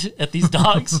drugged at these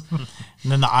dogs.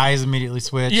 And then the eyes immediately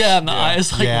switch. Yeah, and the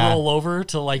eyes like roll over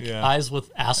to like eyes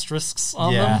with asterisks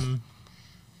on them.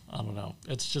 I don't know.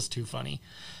 It's just too funny.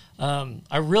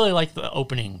 I really like the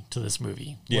opening to this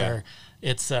movie where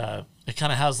it's it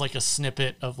kind of has like a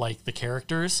snippet of like the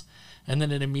characters, and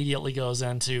then it immediately goes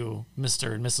into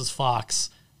Mr. and Mrs.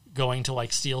 Fox going to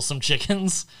like steal some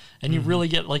chickens, and you really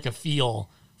get like a feel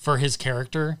for his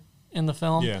character in the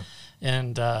film. Yeah.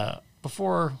 And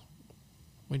before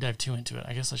we dive too into it,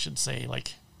 I guess I should say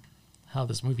like how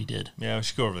this movie did. Yeah, we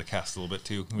should go over the cast a little bit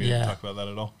too. We didn't talk about that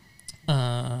at all.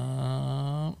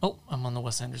 I'm on the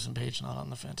Wes Anderson page, not on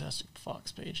the Fantastic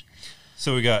Fox page.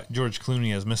 So we got George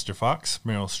Clooney as Mr. Fox,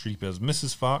 Meryl Streep as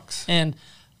Mrs. Fox. And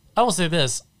I will say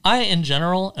this. I, in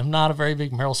general, am not a very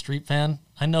big Meryl Streep fan.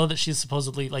 I know that she's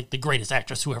supposedly like the greatest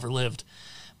actress who ever lived.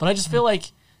 But I just feel like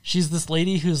she's this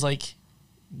lady who's like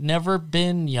never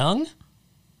been young.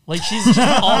 Like she's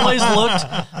just always looked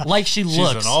like she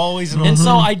looks. And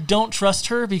so I don't trust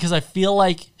her because I feel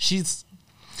like she's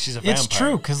a vampire. It's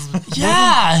true, because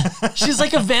she's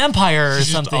like a vampire or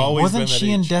something. Wasn't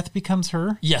she in Death Becomes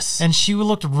Her? Yes. And she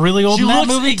looked really old in that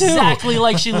movie too. Exactly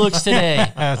like she looks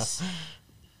today. Yes.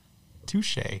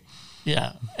 Touche.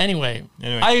 Yeah. Anyway,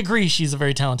 I agree she's a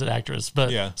very talented actress,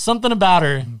 but something about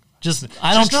her,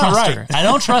 I don't trust her. I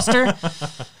don't trust her.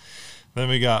 Then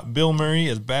we got Bill Murray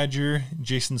as Badger,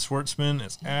 Jason Schwartzman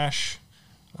as Ash,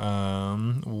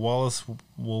 Wallace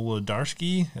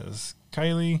Wolodarski as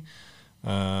Kylie,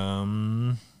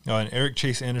 and Eric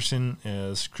Chase Anderson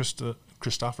as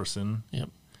Christopherson. Yep.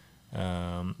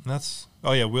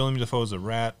 William Dafoe as a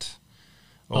rat.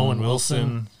 Owen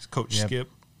Wilson as Coach Skip.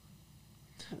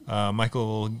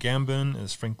 Michael Gambon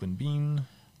as Franklin Bean.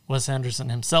 Wes Anderson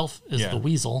himself is the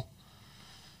Weasel.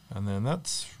 And then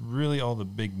that's really all the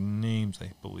big names,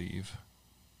 I believe.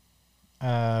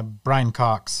 Brian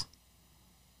Cox.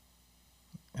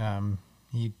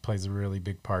 He plays a really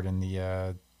big part in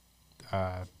the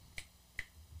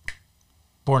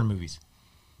Bourne movies.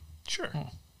 Sure.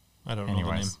 I don't know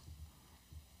the name.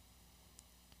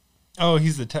 Oh,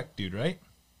 he's the tech dude, right?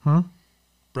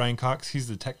 Brian Cox, he's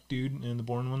the tech dude in the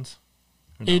Bourne ones?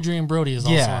 No? Adrian Brody is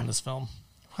also in this film.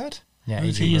 What? Yeah,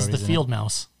 he is the field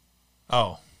mouse.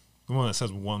 Oh. The one that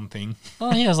says one thing.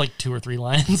 Well, he has like 2 or 3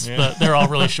 lines, but they're all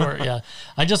really short. Yeah,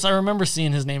 I remember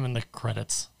seeing his name in the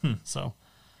credits. So,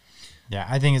 yeah,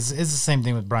 I think it's the same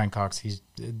thing with Brian Cox. He's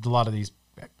a lot of these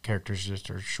characters just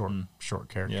are short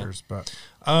characters. But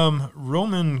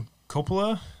Roman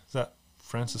Coppola, is that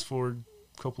Francis Ford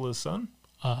Coppola's son?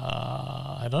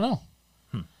 I don't know.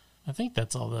 I think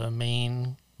that's all the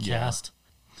main cast.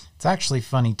 It's actually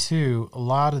funny too. A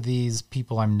lot of these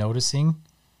people I'm noticing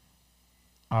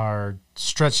are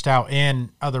stretched out in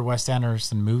other Wes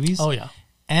Anderson movies. Oh, yeah.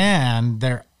 And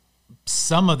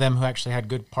some of them who actually had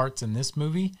good parts in this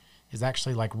movie is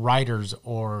actually like writers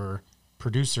or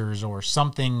producers or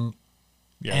something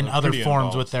in other forms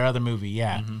involved with their other movie.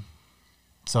 Yeah.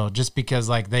 So just because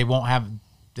like they have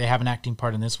an acting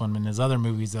part in this one, but in his other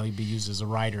movies, they'll be used as a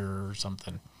writer or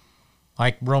something.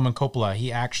 Like Roman Coppola,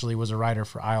 he actually was a writer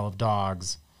for Isle of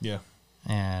Dogs. Yeah.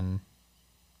 And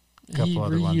he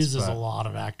reuses a lot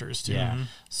of actors too. Yeah.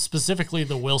 Specifically,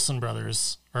 the Wilson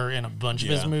brothers are in a bunch of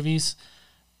his movies.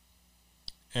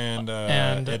 And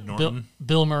Ed Norton.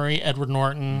 Bill Murray, Edward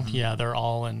Norton. Yeah, they're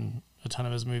all in a ton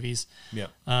of his movies. Yeah.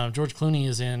 George Clooney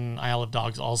is in Isle of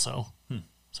Dogs also.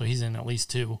 So he's in at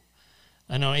least 2.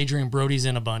 I know Adrian Brody's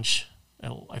in a bunch.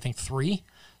 I think 3.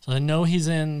 So I know he's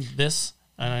in this,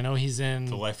 and I know he's in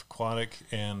The Life Aquatic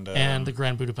and the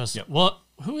Grand Budapest. Yep. Well,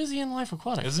 who is he in Life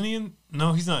Aquatic? Isn't he in?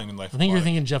 No, he's not in Life Aquatic. I think you're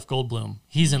thinking Jeff Goldblum.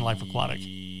 He's in Life Aquatic.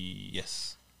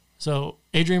 Yes. So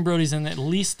Adrian Brody's in at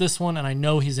least this one, and I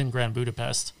know he's in Grand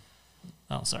Budapest.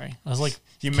 Oh, sorry. I was like,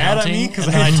 you mad at me because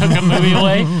I took a movie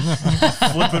away?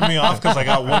 Flipping me off because I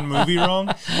got one movie wrong?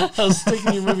 I was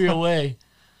taking your movie away.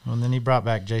 Well, and then he brought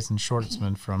back Jason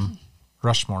Schwartzman from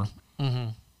Rushmore.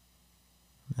 And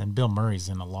Bill Murray's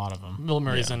in a lot of them. Bill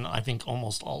Murray's in, I think,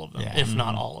 almost all of them, if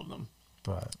not all of them.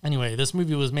 But anyway, this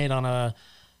movie was made on a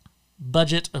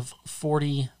budget of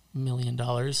 $40 million,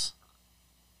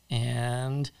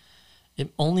 and it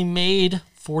only made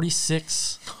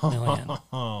 $46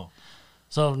 million.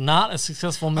 So not a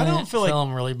successful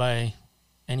film really by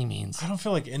any means. I don't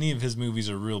feel like any of his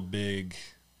movies are real big,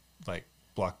 like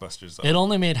blockbusters, though. It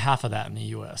only made half of that in the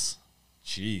U.S.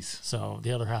 Jeez. So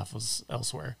the other half was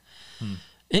elsewhere.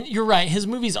 And you're right. His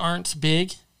movies aren't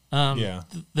big. Yeah.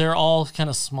 They're all kind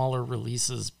of smaller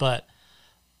releases, but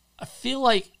I feel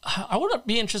like I would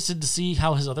be interested to see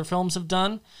how his other films have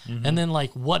done, and then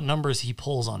like what numbers he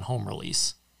pulls on home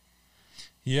release.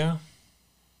 Yeah.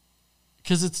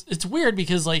 Because it's weird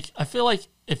because like I feel like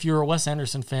if you're a Wes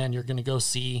Anderson fan, you're going to go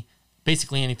see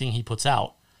basically anything he puts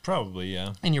out. Probably,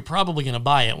 yeah. And you're probably going to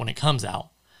buy it when it comes out.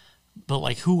 But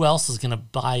like who else is going to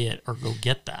buy it or go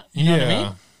get that? You know what I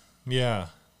mean? Yeah.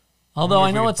 Although wonder I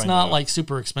if we know could it's find not out. like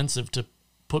super expensive to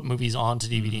put movies onto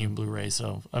DVD and Blu-ray,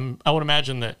 so I would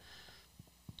imagine that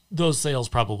those sales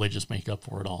probably just make up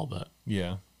for it all. But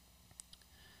Yeah.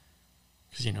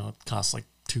 because it costs like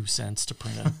 2 cents to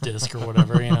print a disc or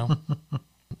whatever.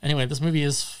 Anyway, this movie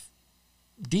is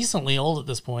decently old at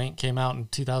this point. Came out in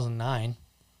 2009,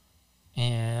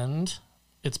 and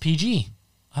it's PG.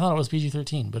 I thought it was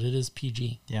PG-13, but it is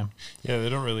PG. Yeah. Yeah, they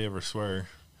don't really ever swear.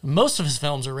 Most of his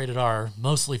films are rated R,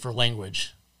 mostly for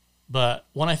language. But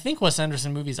when I think Wes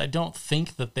Anderson movies, I don't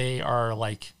think that they are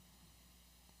like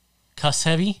cuss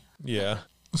heavy. Yeah.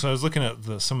 So I was looking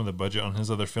at some of the budget on his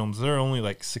other films. They're only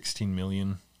like 16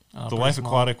 million. The pretty Life small.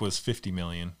 Aquatic was 50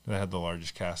 million. That had the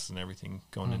largest cast and everything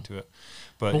going into it.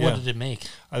 But But yeah, what did it make?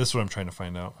 that's what I'm trying to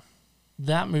find out.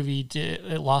 That movie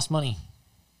it lost money,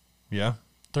 Yeah.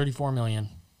 $34 million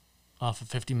off a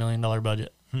 $50 million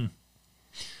budget. I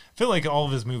feel like all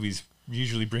of his movies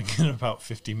usually bring in about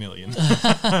 50 million,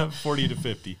 40 to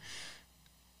 50.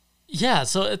 Yeah,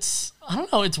 so I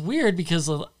don't know, it's weird because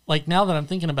like now that I'm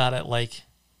thinking about it, like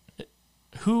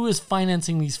who is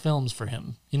financing these films for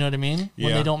him? You know what I mean? When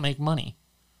Yeah. they don't make money.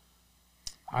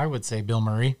 I would say Bill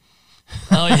Murray.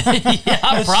 Oh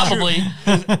yeah, probably.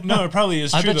 No, it probably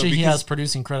is I true bet though. you he because- has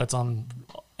producing credits on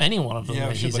any one of them Yeah, that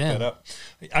we should he's look in. that up.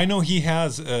 I know he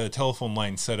has a telephone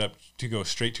line set up to go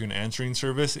straight to an answering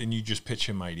service, and you just pitch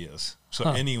him ideas. So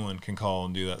anyone can call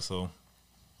and do that. So,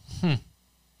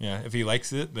 yeah, if he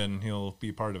likes it, then he'll be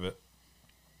a part of it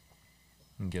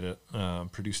and get it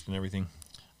produced and everything.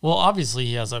 Well, obviously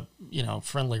he has a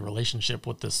friendly relationship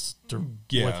with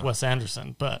with Wes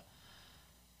Anderson, but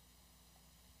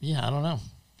yeah, I don't know.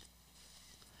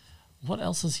 What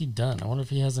else has he done? I wonder if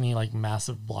he has any like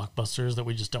massive blockbusters that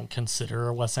we just don't consider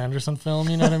a Wes Anderson film.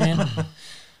 You know what I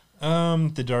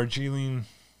mean? The Darjeeling.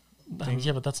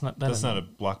 Yeah, but that's not a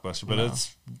blockbuster, but No.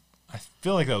 I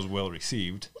feel like that was well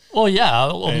received. Well, yeah.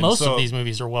 Well, And most so- of these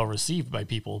movies are well received by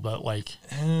people, but like,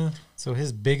 So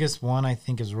his biggest one, I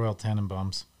think, is Royal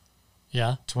Tenenbaums.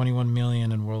 yeah, 21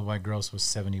 million and worldwide gross was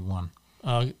 71.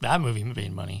 that movie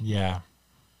made money. Yeah.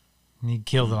 He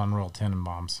killed it on Royal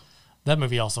Tenenbaums. That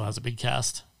movie also has a big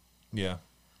cast. Yeah.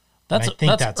 That's I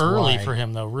think that's early why. for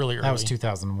him though. Really early. That was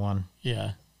 2001.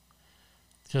 Yeah.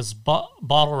 Because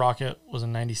Bottle Rocket was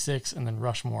in 96, and then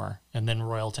Rushmore, and then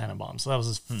Royal Tenenbaums. So that was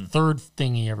his third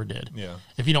thing he ever did. Yeah.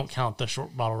 If you don't count the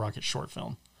Bottle Rocket short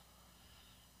film.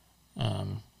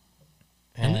 But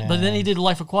then he did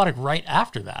Life Aquatic right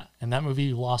after that, and that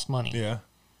movie lost money. Yeah.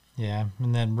 Yeah,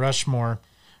 and then Rushmore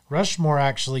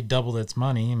actually doubled its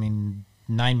money. I mean,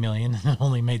 9 million and it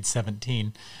only made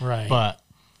 17. Right. But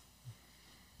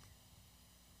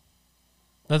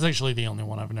that's actually the only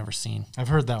one I've never seen. I've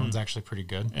heard that one's actually pretty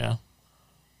good. Yeah.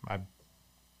 I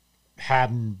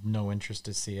had no interest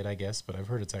to see it, I guess, but I've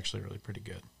heard it's actually really pretty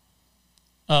good.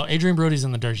 Oh, Adrian Brody's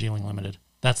in the Darjeeling Limited.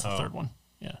 That's the Oh. third one.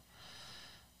 Yeah.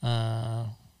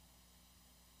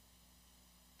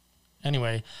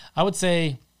 Anyway, I would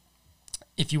say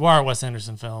if you are a Wes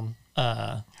Anderson film,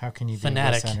 How can you be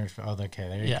Fanatic. a Wes Anderson? Oh, okay,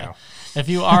 there you go. If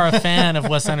you are a fan of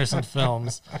Wes Anderson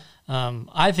films,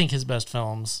 I think his best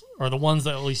films, or the ones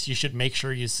that at least you should make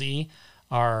sure you see,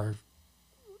 are,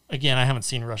 again, I haven't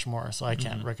seen Rushmore, so I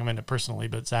can't recommend it personally,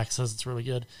 but Zach says it's really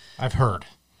good. I've heard.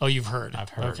 Oh, you've heard. I've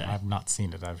heard. Okay. I've not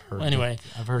seen it. I've heard. Well, anyway,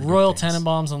 I've heard Royal good things.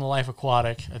 Tenenbaums and The Life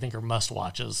Aquatic, I think, are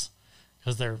must-watches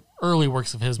because they're early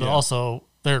works of his, but Yeah. also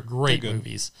they're great They're good.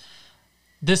 movies.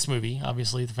 This movie,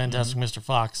 obviously, The Fantastic Mm-hmm. Mr.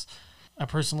 Fox. I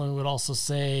personally would also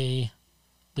say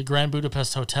The Grand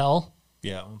Budapest Hotel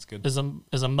Yeah, that's good. is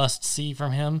a must-see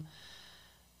from him.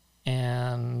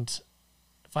 And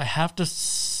if I have to,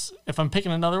 if I'm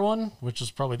picking another one, which is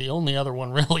probably the only other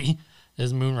one really,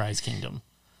 is Moonrise Kingdom.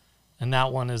 And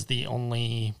that one is the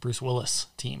only Bruce Willis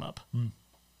team up.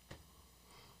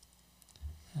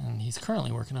 And he's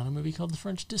currently working on a movie called The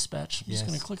French Dispatch. I'm just Yes.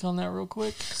 going to click on that real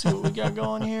quick, see what we got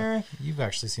going here. You've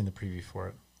actually seen the preview for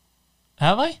it.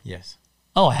 Have I? Yes.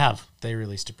 Oh, I have. They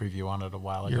released a preview on it a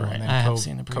while ago. You're right. And then I have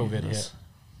seen the preview COVID of this. hit.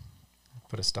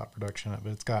 Put a stop production on it,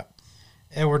 but it's got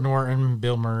Edward Norton,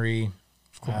 Bill Murray,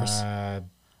 Of course.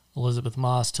 Elizabeth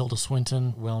Moss, Tilda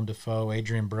Swinton. Willem Dafoe,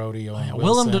 Adrian Brody, Owen Yeah,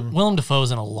 Wilson. Willem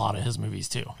Dafoe's in a lot of his movies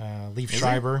too. Leif Is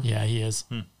Schreiber. Yeah, he is.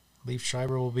 Leif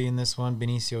Schreiber will be in this one.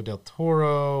 Benicio del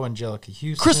Toro, Angelica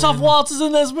Houston. Christoph Waltz is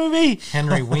in this movie.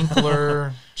 Henry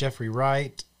Winkler, Jeffrey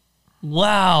Wright.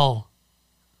 Wow.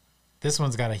 This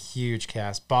one's got a huge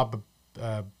cast. Bob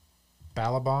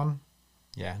Balaban.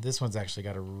 Yeah, this one's actually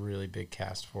got a really big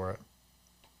cast for it.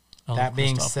 Oh, That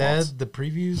being Christoph said, Waltz. the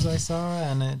previews I saw,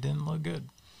 and it didn't look good.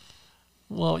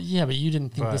 Well, yeah, but you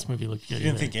didn't think But this movie looked good. You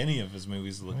didn't either. think any of his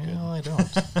movies looked Well, I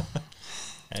don't. good.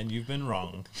 And you've been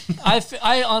wrong.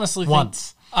 I honestly think,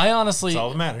 Once. I honestly. That's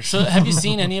all that matters. So, have you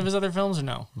seen any of his other films or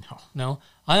no? No. No.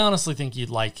 I honestly think you'd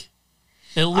like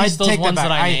at least I'd those take ones back.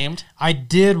 that I named. I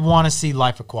did want to see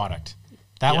Life Aquatic.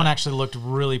 That Yeah. one actually looked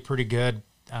really pretty good,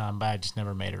 but I just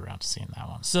never made it around to seeing that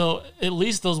one. So at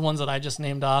least those ones that I just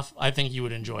named off, I think you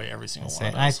would enjoy every single one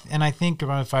of those. And I think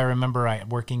if I remember right,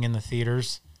 working in the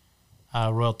theaters,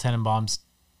 Royal Tenenbaums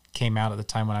came out at the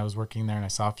time when I was working there, and I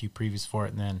saw a few previews for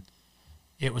it, and then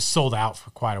it was sold out for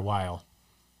quite a while.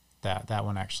 That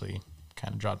one actually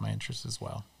kind of drawed my interest as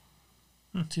well.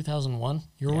 2001.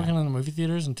 You were Yeah. working in the movie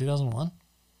theaters in 2001.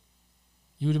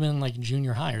 You would have been like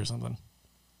junior high or something.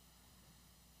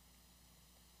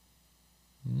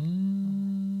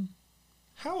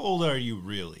 How old are you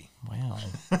really? Wow.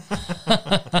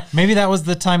 Maybe that was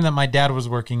the time that my dad was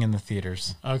working in the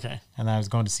theaters, Okay, and I was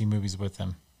going to see movies with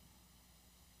him.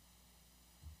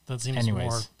 that seems Anyways.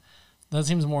 more. That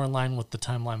seems more in line with the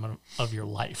timeline of your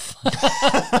life.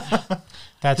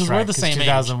 That's 'Cause right. we're the same age.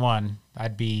 2001,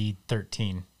 I'd be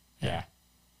 13. Yeah. Yeah.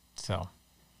 So,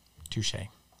 touche.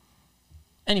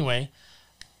 Anyway,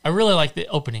 I really like the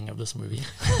opening of this movie.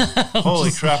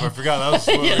 Holy crap, I forgot that was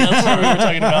spoiler. Yeah, that's what we were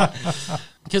talking about.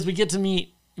 Because we get to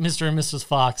meet Mr. and Mrs.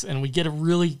 Fox, and we get a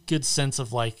really good sense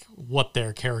of like what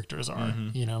their characters are.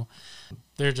 You know,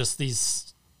 they're just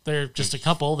a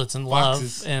couple that's in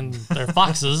Foxes. love, and they're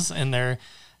foxes, and they're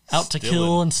out to kill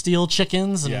Stealing. and steal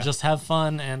chickens and Yeah. just have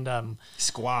fun. And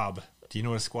Squab. Do you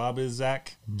know what a squab is,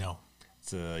 Zach? No.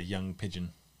 It's a young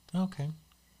pigeon. Okay.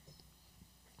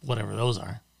 whatever those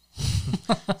are.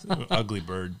 Ugly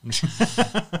bird.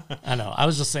 I know. I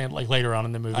was just saying, like later on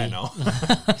in the movie, I know.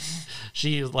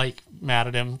 she is like mad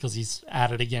at him because he's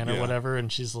at it again or Yeah. whatever,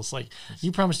 and she's just like,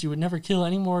 "You promised you would never kill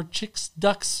any more chicks,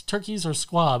 ducks, turkeys, or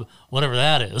squab, whatever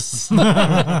that is,"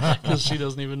 because she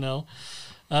doesn't even know.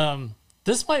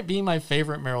 This might be my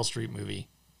favorite Meryl Streep movie.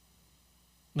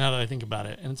 Now that I think about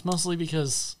it, and it's mostly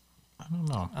because I don't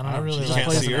know. I don't know. really She just like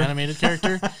plays see an her. animated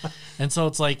character, and so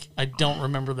it's like I don't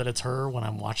remember that it's her when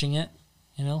I'm watching it.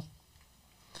 You know,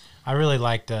 I really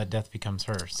liked Death Becomes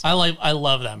Her. So. I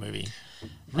love that movie.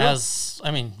 As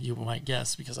I mean, you might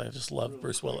guess because I just love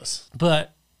Bruce Willis.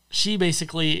 But she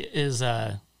basically is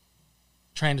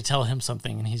trying to tell him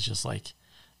something, and he's just like,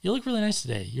 "You look really nice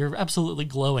today. You're absolutely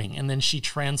glowing." And then she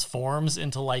transforms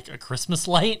into like a Christmas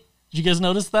light. Did you guys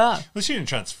notice that? Well, she didn't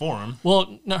transform.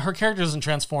 Well, no, her character doesn't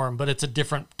transform, but it's a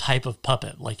different type of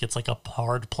puppet. Like it's like a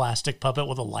hard plastic puppet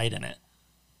with a light in it.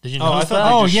 Did you Oh, I notice thought that?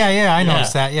 they Oh, just- yeah, I Yeah.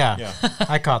 noticed that. Yeah. Yeah.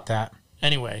 I caught that.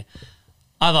 Anyway,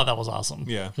 I thought that was awesome.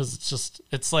 Yeah. Because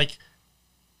it's like,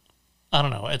 I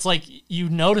don't know. It's like you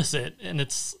notice it and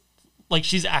it's like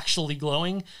she's actually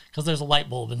glowing because there's a light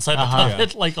bulb inside the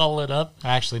puppet, like all lit up.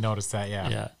 I actually noticed that,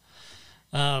 yeah.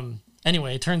 Yeah.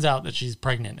 Anyway, it turns out that she's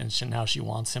pregnant and now she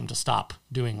wants him to stop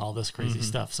doing all this crazy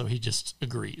stuff. So he just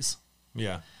agrees.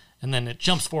 Yeah. And then it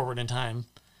jumps forward in time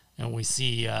and we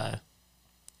see,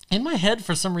 in my head,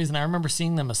 for some reason, I remember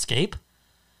seeing them escape.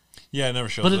 Yeah, it never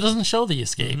shows But it it. doesn't show the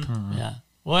escape. Yeah.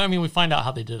 Well, I mean, we find out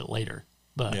how they did it later.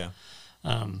 But Yeah.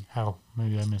 How?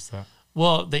 Maybe I missed that.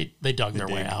 well, they dug their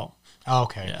way dig. out. Oh,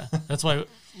 okay. Yeah. That's why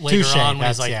later Touche, on when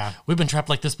he's that's- like, yeah. "We've been trapped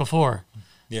like this before.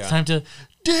 Yeah. It's time to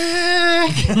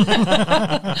dig."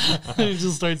 He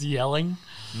just starts yelling.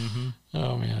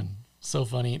 Oh man, so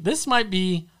funny. This might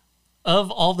be,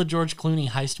 of all the George Clooney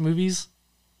heist movies,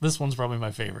 this one's probably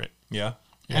my favorite. Yeah.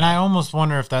 And I almost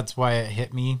wonder if that's why it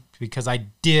hit me, because I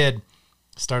did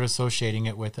start associating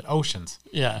it with Oceans.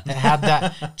 Yeah. It had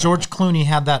that, George Clooney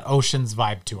had that Oceans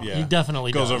vibe to him. Yeah. He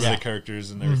definitely goes does. over Yeah. the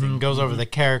characters and everything. Goes over the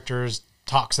characters,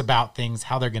 talks about things,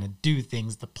 how they're going to do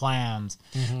things, the plans.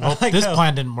 Oh, like this how-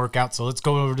 plan didn't work out, so let's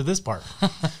go over to this part.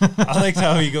 I liked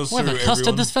how he goes Where through the cuss did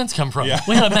everyone. this fence come from? Yeah.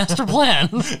 We had a master plan.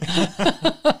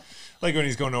 Like when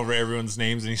he's going over everyone's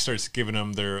names and he starts giving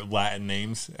them their Latin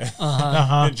names.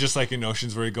 And just like in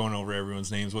Oceans where he's going over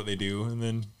everyone's names, what they do. And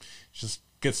then just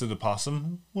gets to the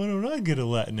possum. Why don't I get a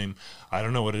Latin name? I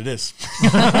don't know what it is.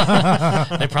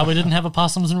 They probably didn't have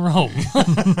opossums in Rome.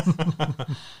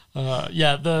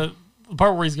 Yeah, the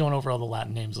part where he's going over all the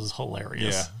Latin names is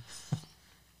hilarious. Yeah.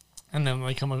 And then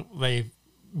they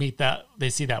meet that, they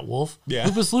see that wolf. Yeah.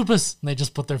 Lupus, lupus. And they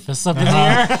just put their fists up in the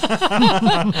air.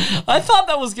 I thought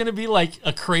that was going to be like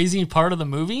a crazy part of the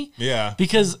movie. Yeah.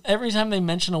 Because every time they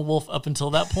mention a wolf up until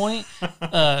that point,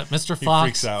 Mr.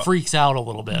 Fox freaks out a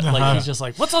little bit. Like, he's just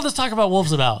like, what's all this talk about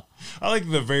wolves about? I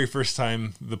like the very first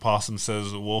time the possum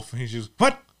says wolf, and he's just,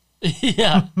 what?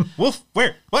 Yeah. Wolf?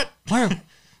 Where? What? Where?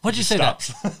 What'd you say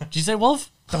stops. that? Did you say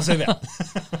wolf? Don't say that.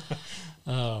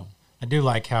 Oh. I do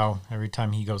like how every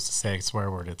time he goes to say a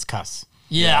swear word, it's cuss.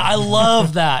 Yeah, I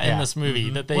love that in this movie.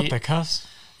 That they What the cuss?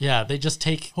 Yeah, they just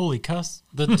take Holy cuss.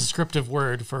 the descriptive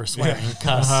word for swearing,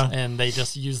 cuss, and they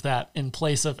just use that in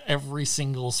place of every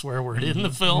single swear word in the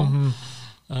film.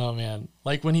 Oh, man.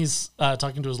 Like when he's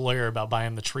talking to his lawyer about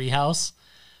buying the tree house,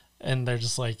 and they're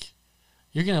just like,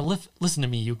 you're going to listen to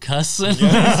me, you cuss. And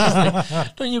he's just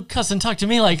like, don't you cuss and talk to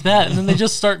me like that. And then they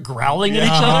just start growling at each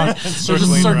other. They're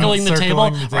just circling the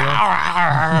table.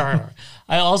 I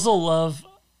also love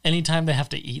anytime they have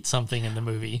to eat something in the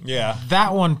movie. Yeah.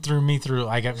 That one threw me through.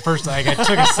 Like at first, I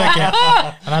took a second,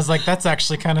 and I was like, "That's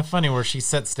actually kind of funny." Where she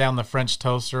sets down the French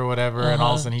toast or whatever, and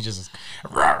all of a sudden he just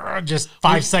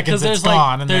 5 seconds, it's gone.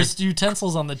 Like, and there's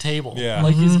utensils on the table. Yeah.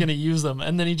 Like he's gonna use them,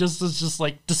 and then he just is just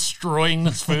like destroying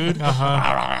this food.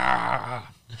 That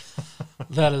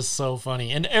is so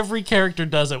funny, and every character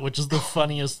does it, which is the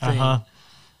funniest thing. Oh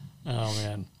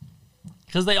man,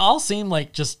 because they all seem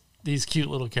like just these cute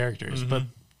little characters, but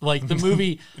like the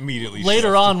movie Immediately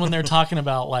later on when they're talking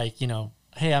about like, you know,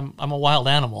 hey, I'm a wild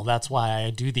animal. That's why I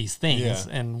do these things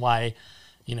and why,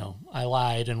 you know, I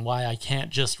lied and why I can't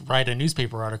just write a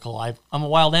newspaper article. I'm a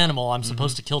wild animal. I'm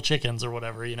supposed to kill chickens or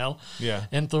whatever, you know? Yeah.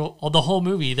 And the whole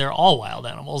movie, they're all wild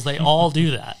animals. They all do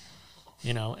that,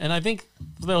 you know? And I think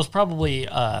that was probably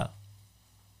a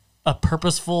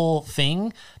purposeful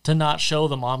thing to not show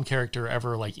the mom character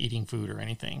ever like eating food or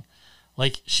anything.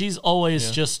 Like she's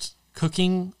always just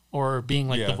cooking or being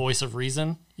like the voice of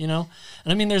reason, you know?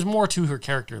 And I mean, there's more to her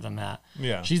character than that.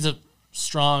 Yeah. She's a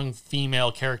strong female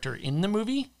character in the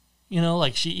movie, you know,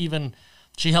 like she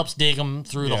helps dig them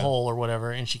through the hole or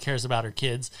whatever, and she cares about her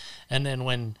kids. And then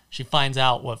when she finds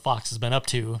out what Fox has been up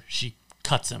to, she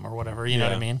cuts him or whatever, you know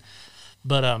what I mean?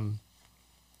 But, I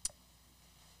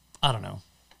don't know.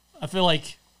 I feel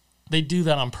like they do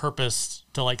that on purpose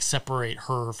to like separate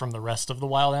her from the rest of the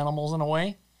wild animals in a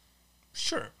way.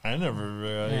 Sure. I never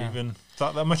even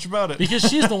thought that much about it. Because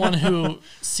she's the one who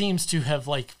seems to have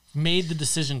like made the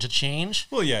decision to change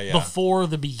before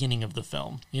the beginning of the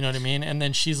film. You know what I mean? And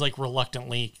then she's like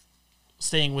reluctantly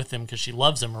staying with him because she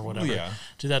loves him or whatever.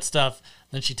 Do that stuff.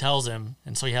 Then she tells him,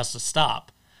 and so he has to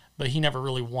stop. But he never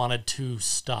really wanted to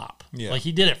stop. Yeah. Like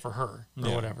he did it for her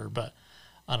or whatever. But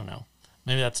I don't know.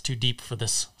 Maybe that's too deep for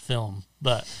this film.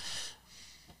 But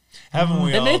haven't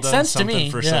we it all made done sense to something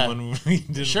me for someone we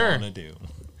didn't want to do?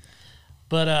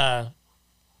 But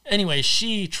anyway,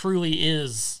 she truly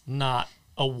is not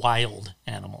a wild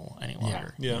animal any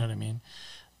longer. You know what I mean?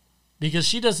 Because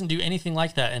she doesn't do anything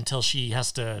like that until she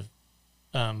has to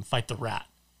fight the rat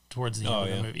towards the end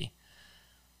of the movie.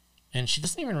 And she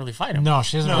doesn't even really fight him. No,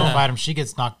 she doesn't really fight him. She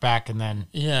gets knocked back, and then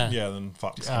then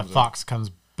Fox comes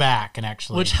back and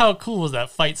actually. Which how cool was that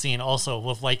fight scene? Also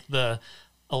with like the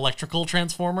electrical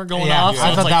transformer going off. So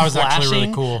I thought that was actually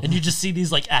really cool. And you just see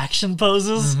these like action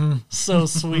poses. So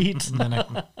sweet. And then it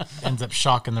ends up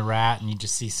shocking the rat, and you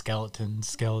just see skeleton.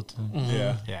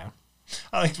 Yeah.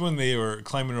 I liked when they were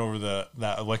climbing over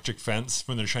that electric fence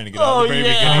when they're trying to get out at the very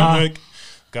beginning. Like,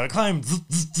 gotta climb.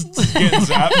 Getting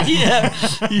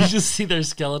zapped. You just see their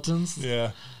skeletons.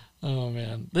 Yeah. Oh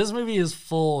man, this movie is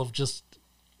full of just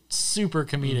super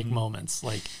comedic moments.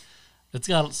 Like, it's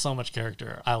got so much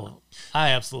character.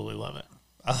 I absolutely love it.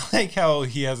 I like how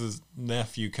he has his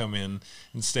nephew come in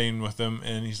and staying with him,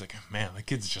 and he's like, "Man, the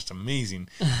kid's just amazing.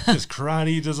 He does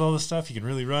karate, does all this stuff. He can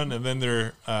really run." And then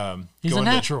they're he's a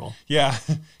natural.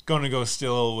 Going to go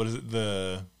steal what is it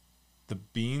the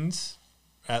beans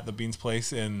at the beans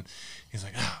place, and he's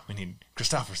like, we need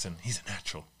Christopherson. He's a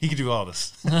natural. He can do all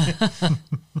this.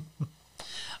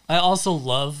 I also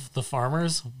love the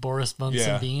farmers, Boris, Bunce,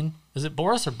 and Bean. Is it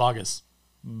Boris or Bogus?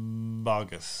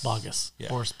 Bogus. Yeah.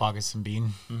 Boris, Bogus, and Bean.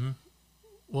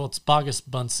 Well, it's Bogus,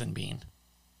 Bunce, and Bean.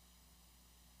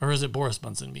 Or is it Boris,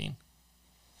 Bunce, and Bean?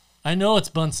 I know it's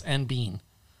Bunce and Bean.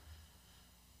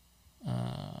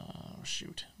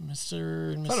 Shoot.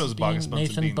 Mr. and I thought it was Mrs. Bogus, Bean, Bunce,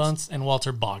 Nathan and Beans. Bunce, and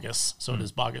Walter Bogus. So it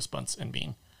is Bogus, Bunce, and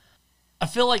Bean. I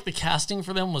feel like the casting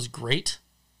for them was great.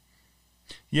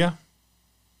 Yeah.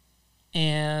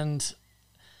 And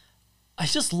I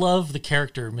just love the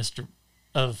character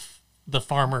of the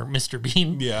farmer, Mr.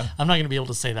 Bean. Yeah. I'm not going to be able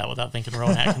to say that without thinking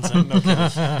Rowan Atkinson.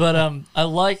 But I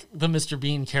like the Mr.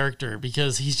 Bean character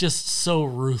because he's just so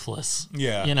ruthless.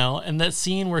 Yeah. You know, and that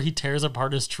scene where he tears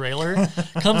apart his trailer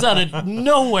comes out of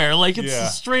nowhere. Like,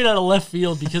 it's straight out of left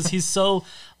field because he's so,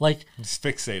 like... He's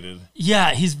fixated.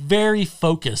 Yeah, he's very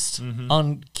focused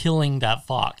on killing that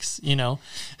fox, you know?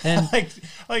 And I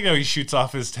like how he shoots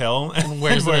off his tail and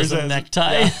wears it as a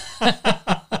necktie.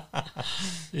 Yeah.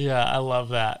 Yeah, I love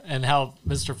that. And how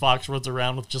Mr. Fox runs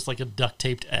around with just like a duct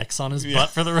taped X on his butt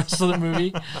for the rest of the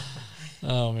movie.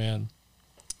 Oh, man.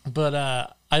 But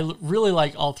I really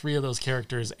like all three of those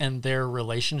characters and their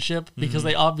relationship because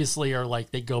they obviously are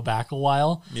like, they go back a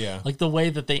while. Yeah. Like the way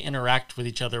that they interact with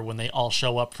each other when they all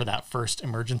show up for that first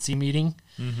emergency meeting.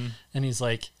 And he's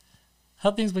like,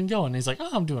 how things been going? And he's like, oh,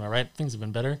 I'm doing all right. Things have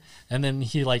been better. And then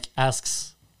he like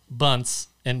asks Bunce,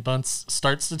 and Bunce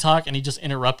starts to talk and he just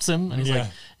interrupts him and he's like,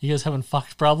 you guys having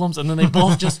fox problems? And then they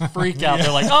both just freak out.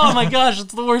 They're like, oh my gosh,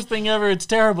 it's the worst thing ever. It's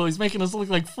terrible. He's making us look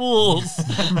like fools.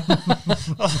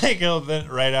 I like how then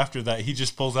right after that he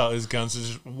just pulls out his guns and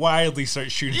just wildly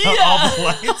starts shooting out all the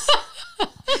lights.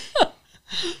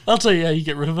 I'll tell you how you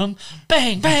get rid of him.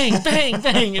 Bang, bang, bang,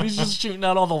 bang. And he's just shooting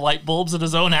out all the light bulbs in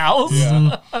his own house.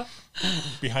 Yeah.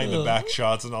 Behind the back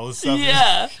shots and all this stuff.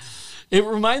 Yeah. It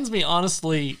reminds me,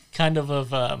 honestly, kind of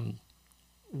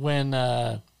when,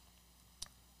 man,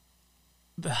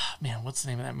 what's the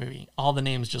name of that movie? All the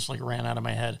names just like ran out of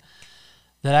my head.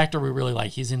 That actor we really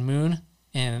like. He's in Moon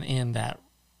and in that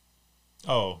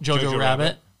Jojo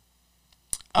Rabbit.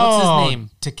 What's his name?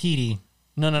 Takiti.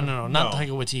 No, not Taika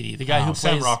Waititi. The guy who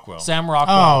plays Sam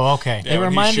Rockwell. Oh, okay. It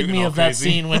reminded me of that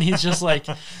scene when he's just like,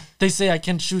 they say I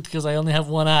can't shoot because I only have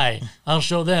one eye. I'll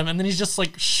show them. And then he's just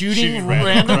like shooting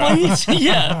randomly.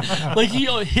 Yeah. Like he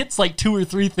hits like 2 or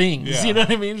 3 things. Yeah. You know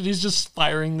what I mean? He's just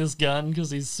firing this gun because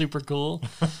he's super cool.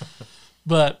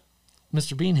 But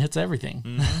Mr. Bean hits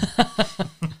everything.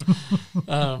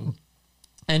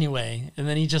 Anyway, and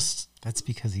then he just... That's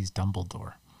because he's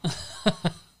Dumbledore.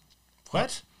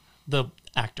 What? The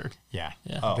actor. Yeah.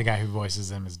 Oh. The guy who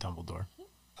voices him is Dumbledore.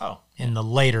 Oh. In the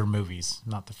later movies,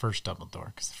 not the first Dumbledore,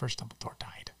 because the first Dumbledore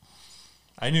died.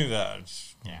 I knew that.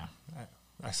 Yeah.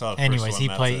 I saw the Anyways,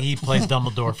 first one. he plays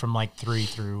Dumbledore from like 3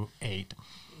 through 8.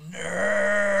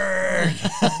 Nerd!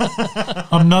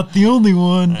 I'm not the only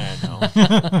one.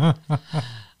 I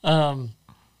know.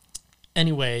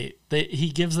 Anyway, he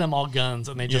gives them all guns,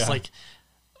 and they just like...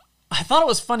 I thought it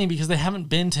was funny because they haven't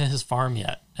been to his farm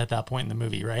yet at that point in the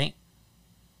movie, right?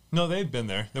 No, they've been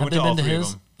there. They Have went they to all been to 3 his?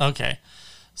 of them. Okay.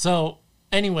 So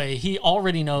anyway, he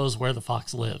already knows where the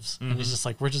fox lives. And he's just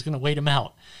like, we're just going to wait him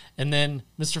out. And then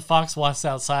Mr. Fox walks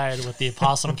outside with the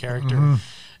opossum character.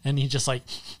 And he just like,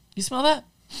 you smell that?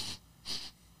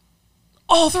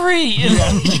 All 3. And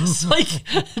then he just like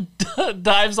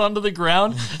dives onto the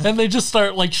ground. And they just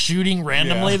start like shooting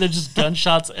randomly. Yeah. They're just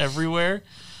gunshots everywhere.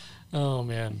 Oh,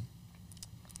 man.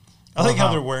 I like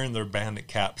how they're wearing their bandit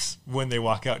caps when they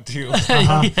walk out too.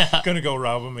 Yeah. Gonna go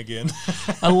rob them again.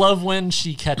 I love when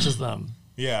she catches them.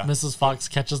 Yeah. Mrs. Fox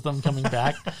catches them coming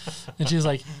back, and she's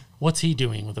like, what's he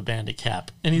doing with a bandit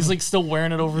cap? And he's like still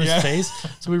wearing it over his face.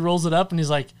 So he rolls it up, and he's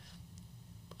like,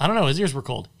 I don't know, his ears were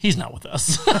cold. He's not with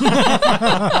us.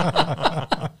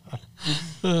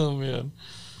 Oh, man.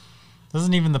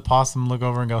 Doesn't even the possum look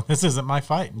over and go, this isn't my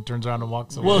fight, and turns around and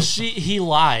walks away? Well, he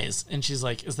lies, and she's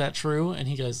like, is that true? And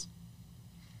he goes,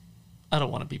 I don't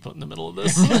want to be put in the middle of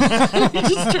this. He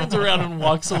just turns around and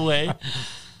walks away.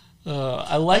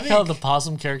 I like how the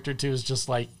possum character too is just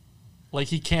like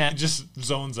he can't. It just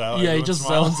zones out. Yeah, he just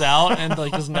zones out and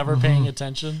like is never paying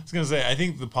attention. I was gonna say, I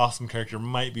think the possum character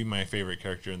might be my favorite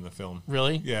character in the film.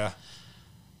 Really? Yeah.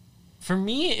 For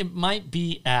me, it might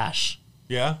be Ash.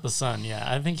 Yeah. The son, yeah.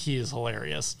 I think he is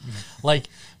hilarious. Like,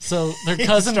 so their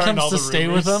cousin comes to stay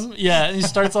with him. Yeah, and he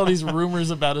starts all these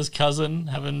rumors about his cousin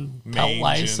having pelt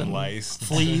lice and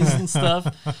fleas and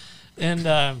stuff.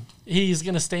 And he's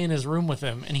going to stay in his room with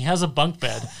him. And he has a bunk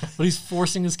bed, but he's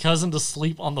forcing his cousin to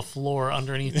sleep on the floor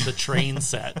underneath the train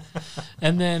set.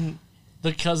 And then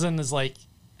the cousin is like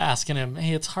asking him,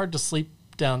 hey, it's hard to sleep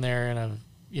down there in a,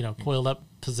 coiled up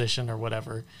position or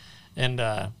whatever. And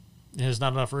there's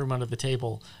not enough room under the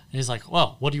table. And he's like,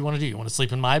 well, what do you want to do? You want to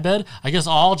sleep in my bed? I guess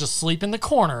I'll just sleep in the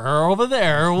corner or over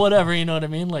there or whatever. You know what I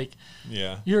mean? Like,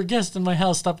 yeah, you're a guest in my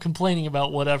house. Stop complaining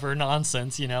about whatever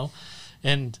nonsense,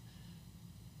 And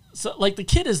so, like, the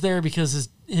kid is there because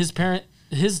his dad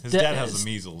has the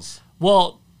measles.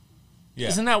 Well, yeah.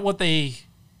 Isn't that what they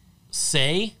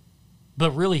say?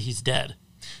 But really, he's dead.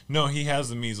 No, he has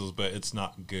the measles, but it's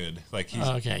not good. Like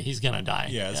he's he's gonna die.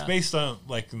 Yeah, it's based on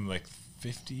in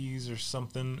 50s or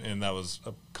something, and that was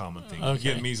a common thing. Okay.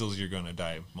 You get measles, you're going to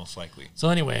die, most likely. So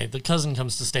anyway, the cousin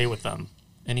comes to stay with them,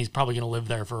 and he's probably going to live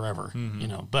there forever, you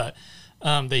know. But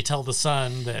they tell the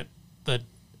son that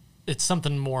it's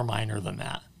something more minor than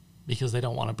that, because they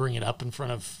don't want to bring it up in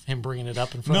front of him, bringing it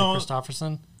up in front of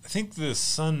Christopherson. I think the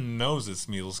son knows it's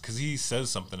measles because he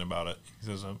says something about it. He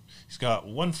says he's got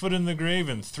 1 foot in the grave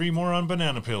and 3 more on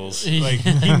banana pills. Like,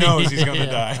 he knows he's going to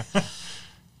die.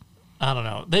 I don't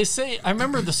know. They say, I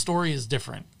remember the story is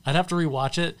different. I'd have to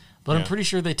rewatch it, but I'm pretty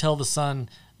sure they tell the son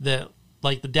that,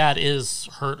 like, the dad is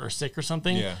hurt or sick or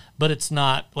something, but it's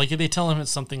not, like, they tell him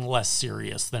it's something less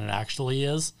serious than it actually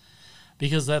is,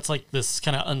 because that's, like, this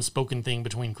kind of unspoken thing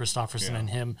between Christopherson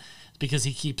and him, because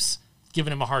he keeps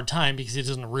giving him a hard time because he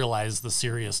doesn't realize the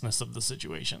seriousness of the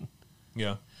situation.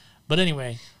 Yeah. But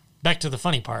anyway, back to the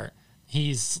funny part.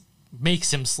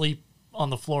 Makes him sleep on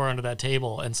the floor under that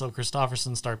table, and so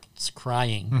Christopherson starts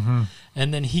crying.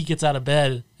 And then he gets out of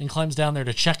bed and climbs down there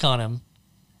to check on him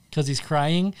because he's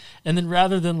crying, and then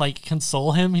rather than, like,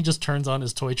 console him, he just turns on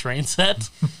his toy train set.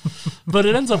 But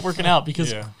it ends up working out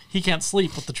because he can't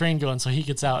sleep with the train going, so he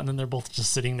gets out, and then they're both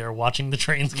just sitting there watching the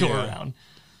trains go around.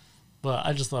 But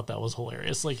I just thought that was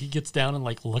hilarious. Like, he gets down and,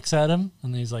 like, looks at him,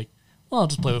 and then he's like, well, I'll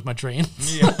just play with my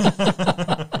trains.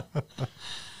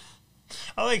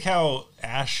 I like how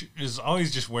Ash is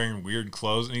always just wearing weird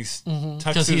clothes, and he's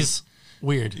because he's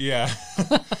weird. Yeah.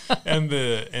 and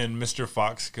Mr.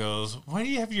 Fox goes, why do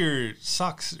you have your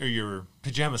socks or your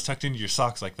pajamas tucked into your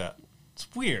socks like that? It's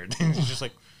weird. And he's just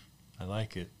like, I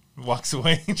like it. Walks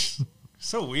away. Just,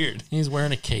 so weird. He's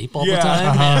wearing a cape all the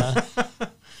time.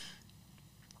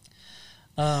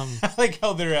 I like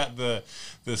how they're at the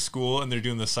school and they're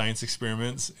doing the science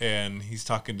experiments, and he's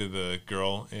talking to the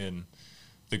girl and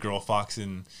the girl Fox,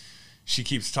 and she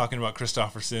keeps talking about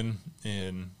Christopherson,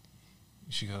 and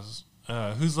she goes,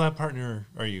 whose lab partner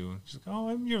are you? She's like, oh,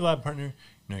 I'm your lab partner.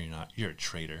 No, you're not. You're a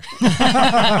traitor.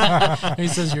 He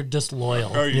says you're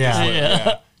disloyal. Or you're disloyal.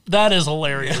 Yeah. That is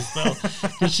hilarious, though,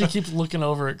 because she keeps looking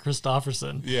over at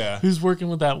Christopherson, who's working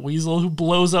with that weasel who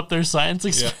blows up their science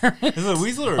experiment. Is it a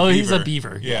weasel or a beaver? beaver? He's a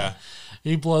beaver. Yeah.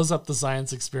 He blows up the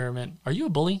science experiment. Are you a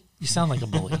bully? You sound like a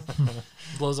bully.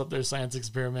 Blows up their science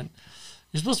experiment.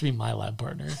 You're supposed to be my lab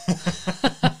partner.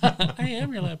 I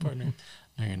am your lab partner.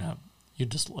 No, you're not. You're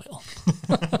disloyal.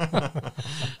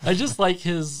 I just like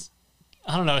his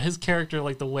character,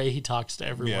 like the way he talks to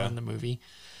everyone in the movie.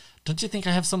 Don't you think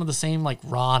I have some of the same, like,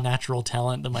 raw natural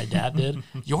talent that my dad did?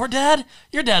 Your dad?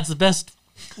 Your dad's the best.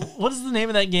 What is the name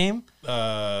of that game?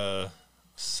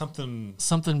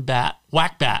 Something bat.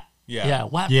 Whack bat. Yeah,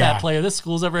 whack bat player this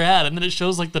school's ever had. And then it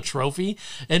shows, like, the trophy,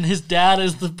 and his dad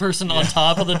is the person on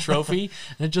top of the trophy,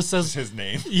 and it just says his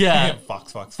name. Yeah.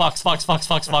 Fox,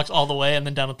 all the way, and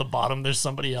then down at the bottom there's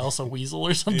somebody else, a weasel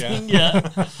or something. Yeah.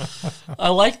 I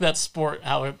like that sport,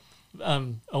 how it,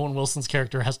 Owen Wilson's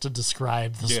character has to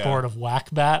describe the sport of whack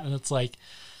bat, and it's like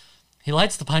he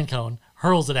lights the pine cone,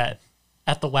 hurls it at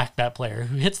the whack bat player,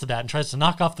 who hits the bat and tries to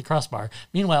knock off the crossbar.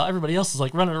 Meanwhile, everybody else is,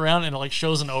 like, running around, and it, like,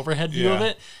 shows an overhead view of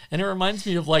it. And it reminds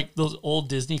me of, like, those old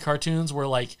Disney cartoons where,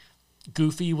 like,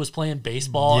 Goofy was playing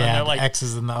baseball and they're like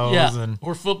X's and the O's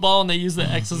or football, and they use the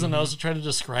X's and O's to try to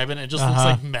describe it, and it just looks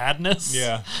like madness.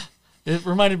 Yeah. It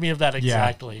reminded me of that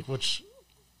exactly, which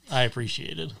I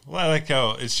appreciated. Well, I like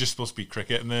how it's just supposed to be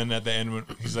cricket, and then at the end, when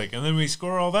he's like, and then we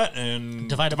score all that and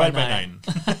divide by 9.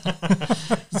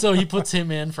 So he puts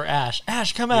him in for Ash.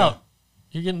 Ash, come out.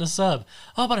 You're getting a sub.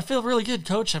 Oh, but I feel really good,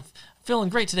 coach. I'm feeling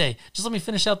great today. Just let me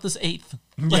finish out this 8th.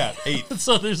 Yeah, 8th.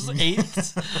 So there's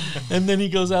 8th. And then he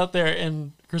goes out there,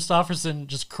 and Christopherson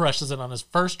just crushes it on his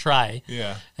first try.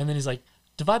 Yeah. And then he's like,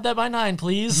 divide that by 9,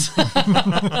 please.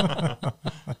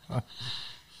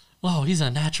 Whoa, he's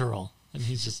a natural. And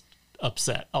he's just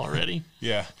upset already.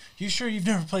 Yeah. You sure you've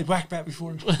never played whack bat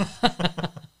before?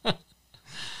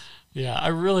 Yeah, I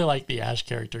really like the Ash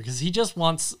character because he just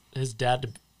wants his dad to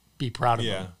be proud of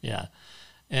him. Yeah.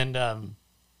 And,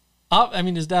 I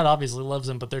mean, his dad obviously loves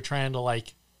him, but they're trying to,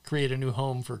 like, create a new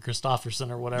home for Christopherson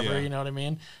or whatever, you know what I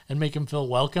mean? And make him feel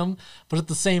welcome. But at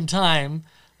the same time,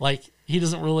 like, he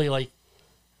doesn't really, like,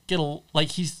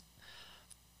 he's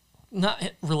not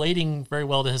relating very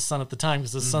well to his son at the time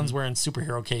because his son's wearing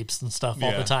superhero capes and stuff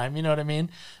all the time. You know what I mean?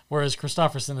 Whereas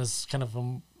Christopherson is kind of,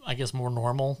 I guess, more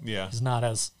normal. Yeah. He's not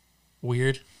as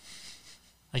weird.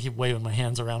 I keep waving my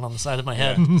hands around on the side of my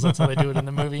head because that's how they do it in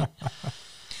the movie.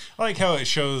 I like how it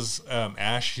shows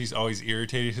Ash. He's always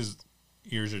irritated. His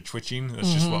ears are twitching.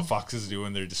 That's just what foxes do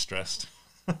when they're distressed.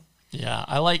 Yeah.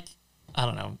 I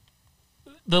don't know,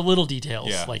 the little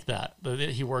details like that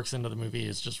he works into the movie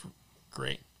is just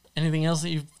great. Anything else that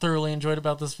you thoroughly enjoyed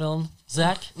about this film,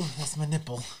 Zach? Ooh, that's my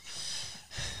nipple.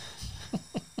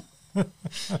 What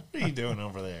are you doing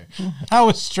over there? I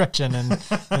was stretching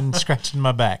and scratching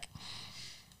my back.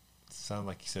 Sound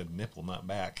like you said nipple, not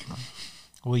back.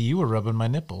 Well, you were rubbing my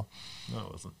nipple. No,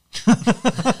 it wasn't.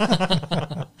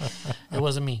 It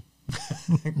wasn't me.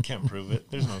 Can't prove it.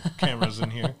 There's no cameras in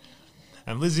here.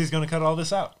 And Lizzie's going to cut all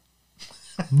this out.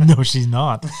 No, she's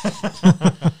not.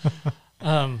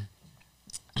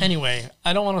 Anyway,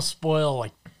 I don't want to spoil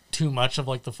like too much of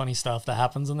like the funny stuff that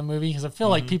happens in the movie because I feel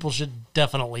like people should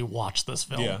definitely watch this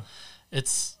film. Yeah.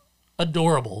 It's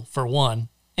adorable for one,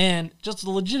 and just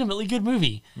a legitimately good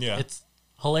movie. Yeah. It's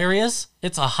hilarious.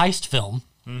 It's a heist film,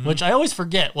 which I always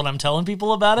forget when I'm telling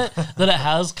people about it that it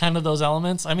has kind of those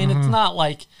elements. I mean, it's not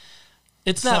like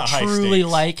it's not high truly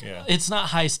stakes. like Yeah. it's not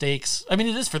high stakes. I mean,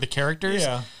 it is for the characters.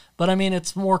 Yeah. But I mean,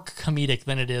 it's more comedic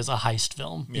than it is a heist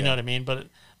film. You know what I mean? But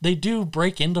they do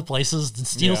break into places and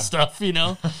steal stuff, you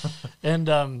know?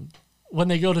 And when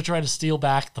they go to try to steal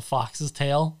back the fox's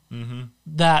tail,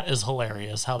 that is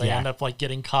hilarious. How they end up like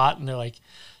getting caught and they're like,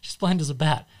 she's blind as a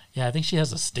bat. Yeah, I think she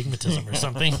has astigmatism or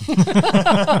something.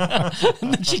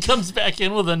 And then she comes back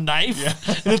in with a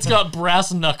knife and it's got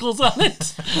brass knuckles on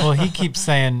it. Well, he keeps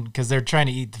saying, because they're trying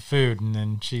to eat the food, and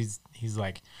then he's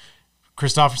like,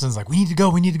 Christopherson's like, we need to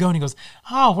go. And he goes,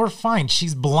 oh, we're fine.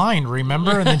 She's blind,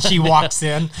 remember? And then she walks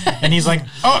in, and he's like,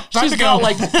 oh, time She's to go. got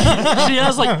like, she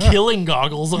has like killing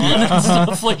goggles on and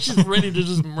stuff. Like she's ready to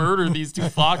just murder these two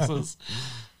foxes.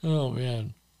 Oh,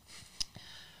 man.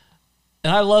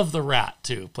 And I love the rat,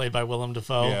 too, played by Willem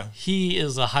Dafoe. Yeah. He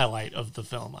is a highlight of the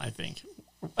film, I think.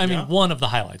 I mean, one of the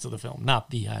highlights of the film.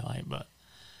 Not the highlight, but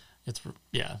it's,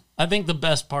 yeah. I think the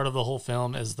best part of the whole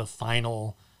film is the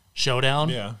final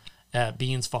showdown at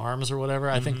Bean's Farms or whatever.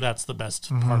 I think that's the best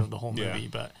part of the whole movie.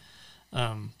 But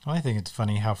Well, I think it's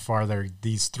funny how far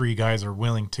these three guys are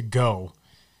willing to go.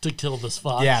 to kill this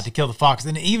fox. Yeah, to kill the fox.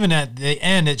 And even at the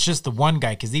end, it's just the one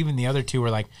guy, because even the other two were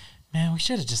like, man, we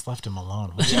should have just left him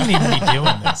alone. We shouldn't even be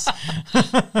doing this.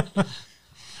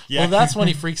 Well, that's when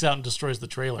he freaks out and destroys the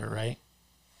trailer, right?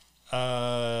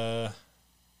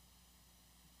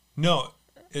 No,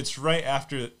 it's right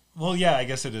after. Well, yeah, I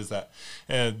guess it is that.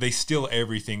 They steal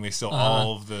everything. They steal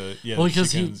all of the Well,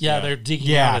 because chickens, they're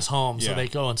digging out his home, so they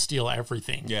go and steal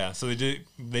everything. Yeah, so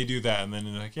they do that, and then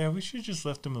they're like, yeah, we should have just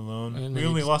left him alone. And We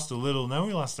only lost a little. Now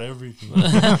we lost everything.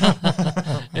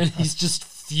 And he's just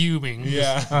fuming.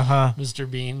 Yeah.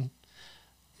 Mr. Bean.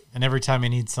 And every time he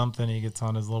needs something, he gets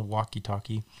on his little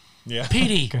walkie-talkie. Yeah.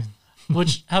 Petey.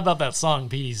 Which, how about that song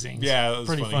Petey sings? Yeah, that was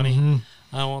pretty funny. funny.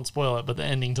 I won't spoil it, but the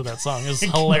ending to that song is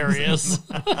hilarious.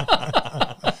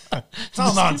 It's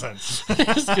all nonsense. He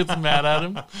just gets mad at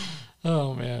him.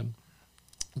 Oh, man.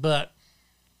 But,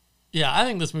 yeah, I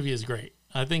think this movie is great.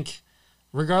 I think,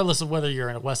 regardless of whether you're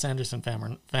a Wes Anderson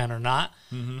fan or not,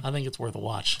 I think it's worth a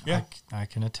watch. Yeah. I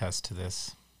can attest to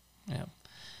this. Yeah.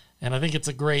 And I think it's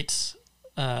a great,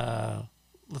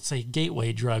 let's say,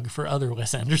 gateway drug for other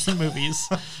Wes Anderson movies.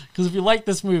 Because if you like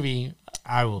this movie,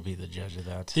 I will be the judge of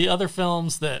that. the other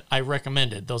films that I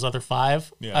recommended, those other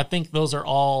 5, Yeah. I think those are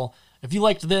all, if you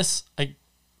liked this,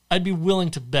 I'd be willing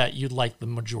to bet you'd like the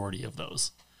majority of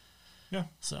those. Yeah.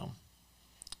 So,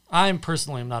 I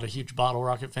personally am not a huge Bottle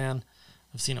Rocket fan.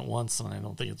 I've seen it once, and I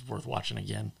don't think it's worth watching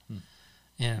again.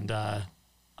 And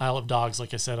Isle of Dogs,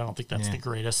 like I said, I don't think that's the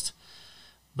greatest.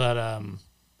 But and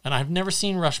I've never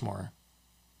seen Rushmore.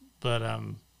 But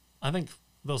I think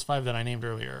those 5 that I named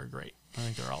earlier are great. I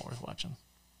think they're all worth watching.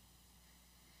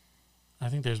 I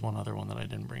think there's one other one that I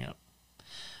didn't bring up.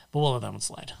 But we'll let that one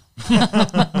slide.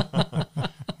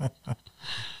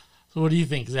 So what do you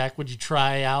think, Zach? Would you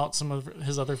try out some of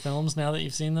his other films now that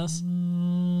you've seen this?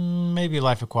 Maybe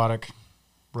Life Aquatic,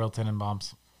 Royal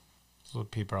Tenenbaums. Those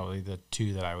would be probably the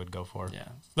 2 that I would go for. Yeah.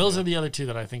 Those are the other 2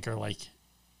 that I think are like...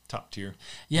 Top tier.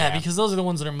 Yeah, because those are the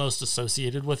ones that are most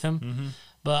associated with him.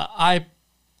 But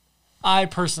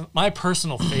my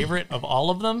personal favorite of all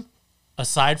of them,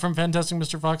 aside from Fantastic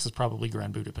Mr. Fox, is probably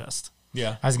Grand Budapest.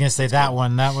 Yeah. I was going to say that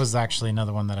one. That was actually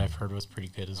another one that I've heard was pretty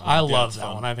good as well. I love it's that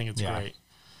fun. one. I think it's great.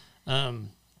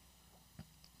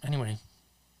 Anyway,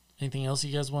 anything else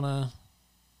you guys want to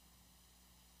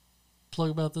plug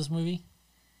about this movie?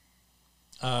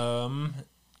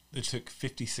 It took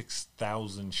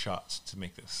 56,000 shots to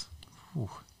make this.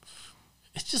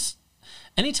 It's just,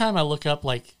 anytime I look up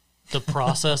like the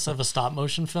process of a stop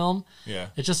motion film, Yeah.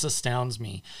 it just astounds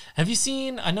me. Have you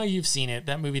seen, I know you've seen it,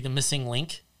 that movie, The Missing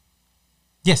Link?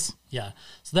 Yes. Yeah.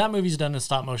 So that movie's done in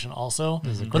stop motion also,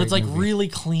 but great it's like movie. really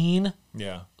clean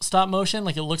Yeah. stop motion.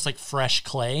 Like it looks like fresh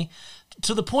clay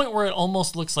to the point where it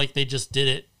almost looks like they just did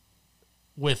it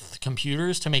with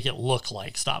computers to make it look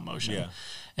like stop motion. Yeah.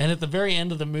 And at the very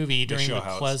end of the movie, during show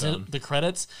how it's done. the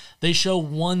credits, they show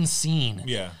one scene.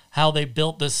 Yeah. How they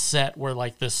built this set where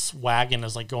like this wagon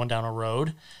is like going down a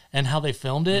road, and how they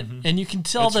filmed it, and you can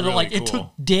tell It's that really it took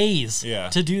cool. days Yeah.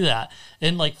 to do that,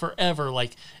 and like forever.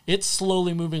 Like it's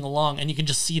slowly moving along, and you can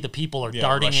just see the people are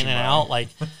darting in rushing and by. out. Like,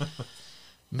 It's all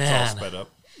man, sped up.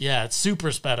 yeah, it's super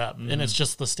sped up, and it's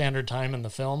just the standard time in the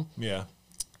film. Yeah.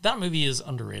 That movie is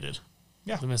underrated.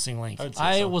 Yeah. The Missing Link. I would say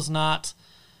I so. was not.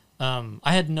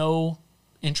 I had no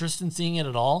interest in seeing it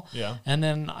at all. Yeah. And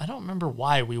then I don't remember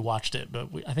why we watched it, but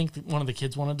I think one of the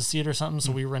kids wanted to see it or something,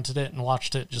 so we rented it and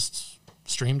watched it, just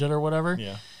streamed it or whatever.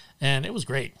 Yeah. And it was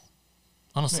great.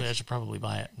 Honestly, Nice. I should probably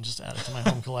buy it and just add it to my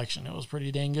home collection. It was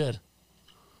pretty dang good.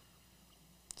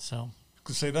 So,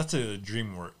 Could say that's a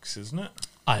DreamWorks, isn't it?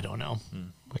 I don't know.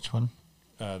 Which one?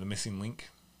 The Missing Link.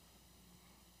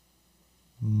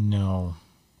 No.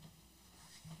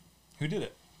 Who did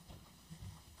it?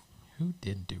 Who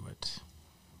did do it?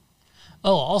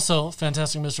 Oh, also,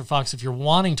 Fantastic Mr. Fox, if you're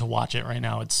wanting to watch it right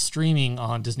now, it's streaming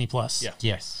on Disney+. Yeah.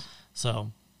 Yes.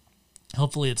 So,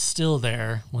 hopefully it's still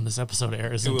there when this episode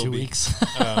airs It in will 2 be. weeks.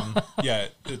 Yeah,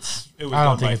 it was I don't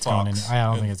done think by it's going. Fox, I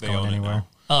don't and think it's they going own it anywhere. now.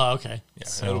 Oh, okay. Yeah,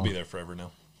 So- it'll be there forever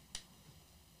now.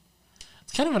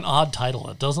 It's kind of an odd title.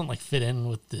 It doesn't like fit in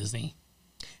with Disney.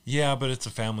 Yeah, but it's a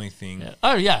family thing. Yeah.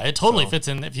 Oh yeah, it totally So- fits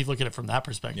in if you look at it from that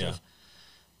perspective. Yeah.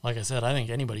 Like I said, I think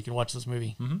anybody can watch this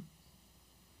movie.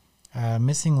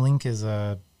 Missing Link is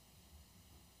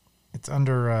it's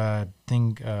under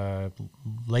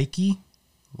Lakey,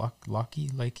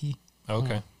 Lakey.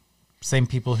 Okay. Same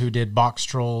people who did Box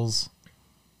Trolls.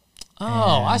 Oh,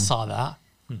 I And- saw that.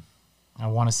 I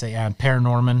want to say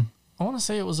Paranorman. I want to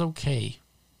say it was okay.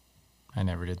 I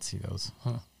never did see those.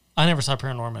 I never saw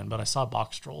Paranorman, but I saw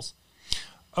Box Trolls.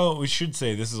 Oh, we should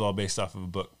say this is all based off of a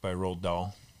book by Roald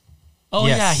Dahl. Oh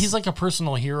Yes. yeah, he's like a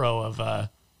personal hero of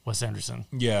Wes Anderson.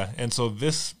 Yeah, and so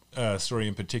this story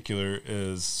in particular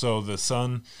is so the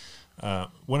son,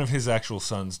 one of his actual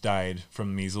sons died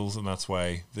from measles, and that's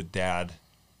why the dad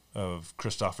of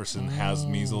Christopherson has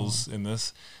measles in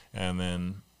this. And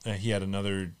then he had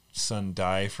another son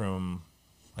die from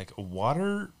like a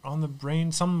water on the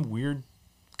brain, some weird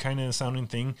kind of sounding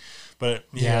thing. But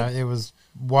Yeah, it was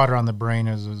water on the brain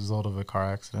as a result of a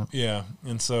car accident. yeah,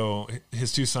 and so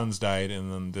his two sons died, and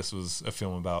then this was a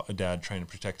film about a dad trying to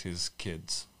protect his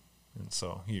kids, and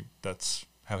so that's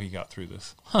how he got through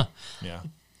this. Huh. Yeah.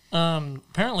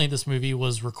 Apparently, this movie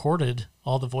was recorded.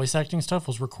 All the voice acting stuff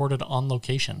was recorded on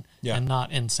location, Yeah. and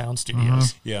not in sound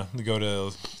studios. Yeah, they go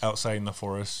to outside in the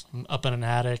forest. Up in an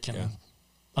attic and Yeah.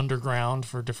 underground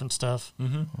for different stuff.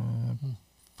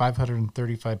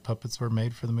 535 puppets were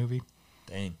made for the movie.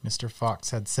 Dang. Mr.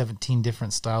 Fox had 17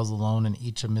 different styles alone, and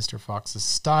each of Mr. Fox's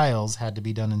styles had to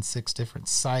be done in 6 different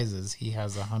sizes. He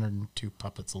has 102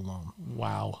 puppets alone,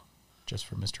 Wow. just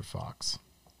for Mr. Fox.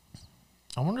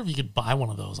 I wonder if you could buy one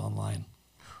of those online.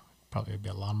 Probably would be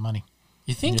a lot of money.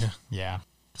 You think? Yeah.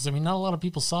 Because I mean, not a lot of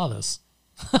people saw this.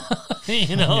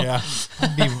 You know? Yeah.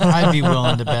 I'd be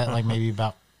willing to bet like maybe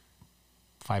about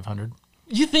 500.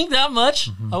 You think that much?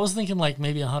 I was thinking like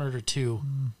maybe 100 or 2.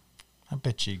 I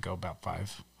bet you'd go about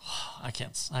 5. I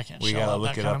can't We shell gotta out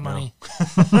look that it kind up of money.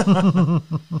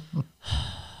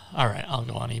 All right, I'll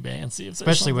go on eBay and see if there's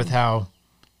Especially with something. how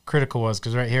critical it was,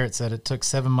 because right here it said it took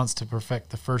 7 months to perfect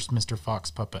the first Mr. Fox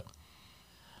puppet.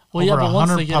 Well, yeah, over but once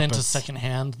 100 they get into puppets.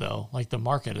 secondhand, though, like the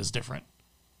market is different.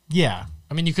 Yeah.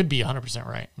 I mean, you could be 100%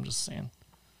 right. I'm just saying.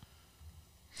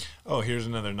 Oh, here's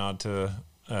another nod to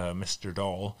Mr.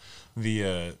 Dahl.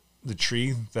 The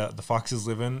tree that the foxes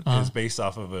live in is based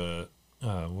off of a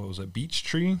beech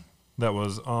tree that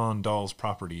was on Dahl's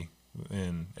property.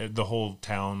 And the whole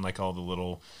town, like all the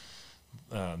little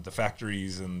the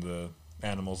factories and the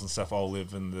animals and stuff, all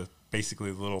live in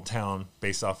basically the little town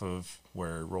based off of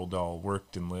where Roald Dahl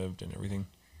worked and lived and everything.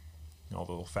 All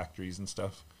the little factories and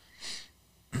stuff.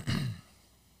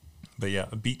 But yeah,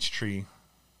 a beech tree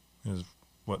is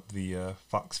what the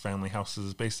Fox family house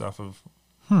is based off of.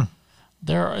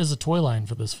 There is a toy line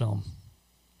for this film.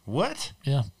 What?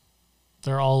 Yeah.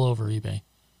 They're all over eBay.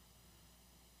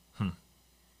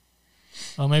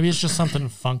 Oh, maybe it's just something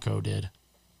Funko did.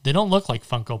 They don't look like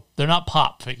Funko. They're not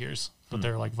pop figures, but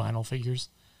they're like vinyl figures.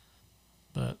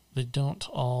 But they don't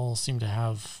all seem to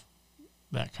have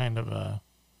that kind of a...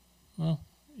 Well,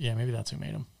 yeah, maybe that's who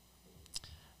made them.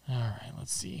 All right,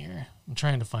 let's see here. I'm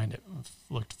trying to find it. I've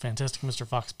looked Fantastic Mr.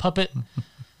 Fox puppet.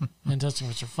 Fantastic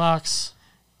Mr. Fox.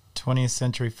 20th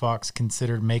Century Fox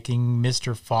considered making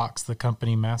Mr. Fox the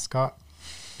company mascot.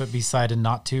 but decided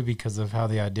not to because of how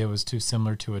the idea was too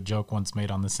similar to a joke once made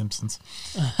on The Simpsons.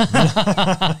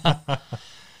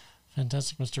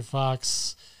 Fantastic Mr.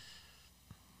 Fox.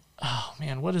 Oh,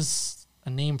 man, what is a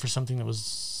name for something that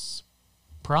was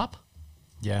prop?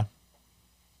 Yeah.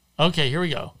 Okay, here we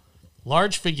go.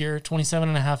 Large figure,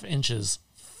 27.5 inches.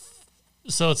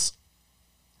 So it's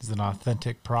Is it an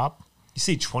authentic prop? You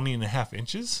see 20.5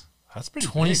 inches? That's pretty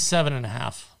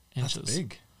 27.5 inches. That's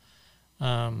big.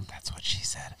 That's what she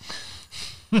said.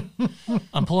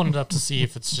 I'm pulling it up to see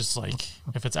if it's just like,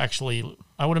 if it's actually,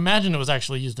 I would imagine it was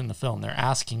actually used in the film. They're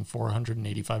asking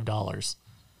 $485.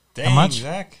 Dang, How much?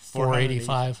 Zach.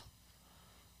 $485,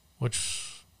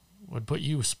 which would put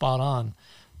you spot on.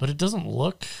 But it doesn't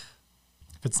look,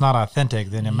 If it's not authentic,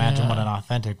 then imagine what Yeah. an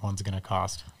authentic one's going to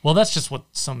cost. well, that's just what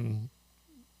some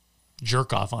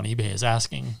jerk off on eBay is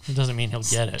asking. It doesn't mean he'll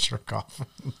get it. Jerk off.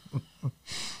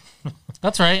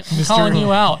 That's right. I'm calling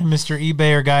you out. Mr.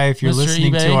 eBayer guy, if you're Mr.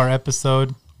 listening eBay. to our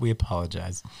episode, we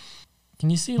apologize. Can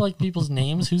you see like people's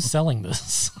names? Who's selling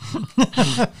this?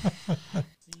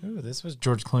 Ooh, this was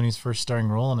George Clooney's first starring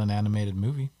role in an animated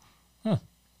movie. Huh.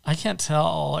 I can't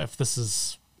tell if this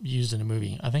is used in a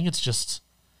movie. I think it's just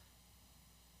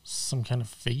some kind of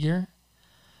figure.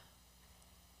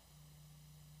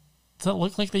 Does that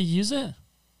look like they use it?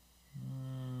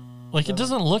 Like, it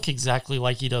doesn't look exactly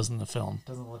like he does in the film,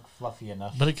 Doesn't look fluffy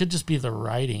enough. but it could just be the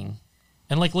writing.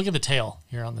 And, like, look at the tail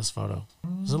here on this photo.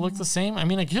 Does it look the same? I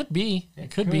mean, it could be.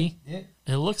 It could be.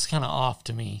 It looks kind of off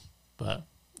to me, but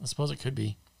I suppose it could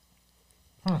be.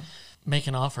 Make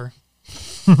an offer.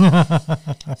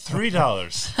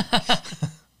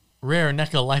 $3. Rare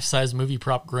NECA life-size movie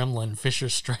prop gremlin Fisher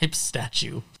Stripes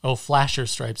statue. Oh, Flasher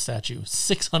Stripes statue.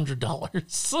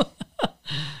 $600.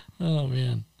 Oh,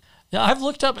 man. Yeah, I've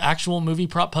looked up actual movie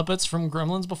prop puppets from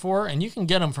Gremlins before, and you can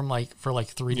get them from for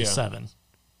 3 to 7.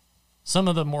 Some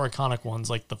of the more iconic ones,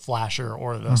 like the Flasher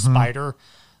or the Spider,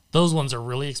 those ones are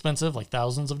really expensive, like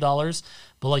thousands of dollars.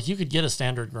 But like you could get a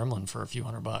standard Gremlin for a few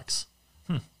 $100,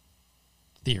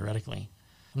 theoretically.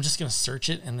 I'm just gonna search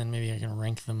it, and then maybe I can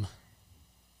rank them,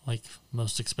 like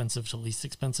most expensive to least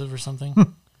expensive or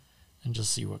something, and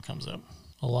just see what comes up.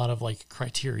 A lot of like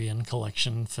Criterion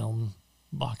Collection film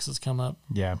boxes come up.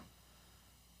 Yeah.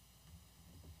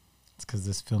 It's because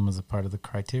this film is a part of the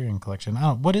Criterion Collection.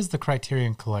 What is the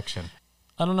Criterion Collection?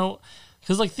 I don't know,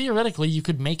 because like theoretically you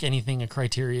could make anything a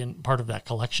Criterion part of that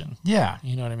collection. Yeah.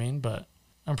 You know what I mean? But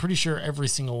I'm pretty sure every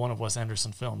single one of Wes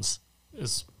Anderson films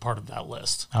is part of that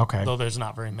list. Okay. Though there's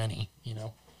not very many, you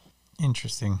know.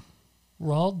 Interesting.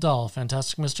 Roald Dahl,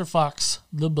 Fantastic Mr. Fox,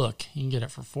 the book. You can get it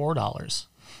for $4.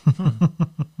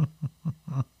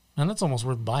 And that's almost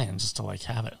worth buying just to like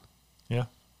have it. Yeah.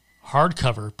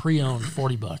 Hardcover, pre-owned,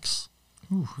 $40.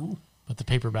 Ooh. But the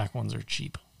paperback ones are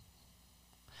cheap.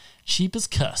 Cheap as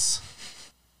cuss.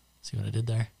 See what I did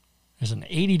there? There's an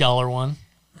 $80 one,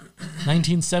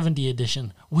 1970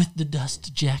 edition with the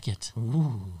dust jacket.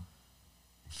 Ooh.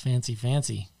 Fancy,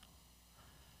 fancy.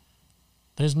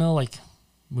 There's no like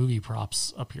movie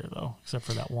props up here though, except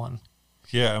for that one.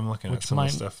 Yeah, I'm looking at Which some of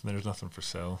might- the stuff, and there's nothing for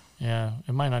sale. Yeah,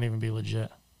 it might not even be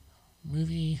legit.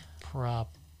 Movie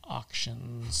prop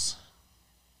auctions.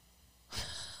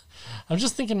 I'm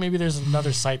just thinking maybe there's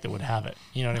another site that would have it.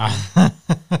 You know what I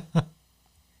mean?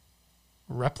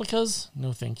 Replicas?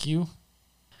 No, thank you.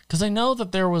 Because I know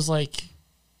that there was like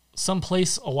some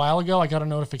place a while ago, I got a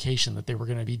notification that they were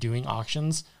going to be doing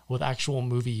auctions with actual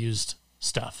movie used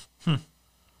stuff.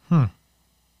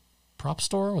 Prop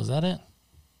store? Was that it?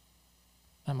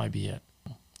 That might be it.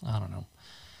 I don't know.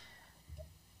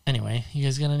 Anyway, you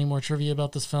guys got any more trivia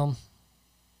about this film?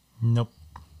 Nope.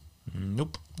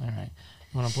 Nope. All right.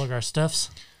 You want to plug our stuffs?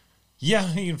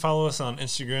 Yeah, you can follow us on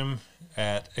Instagram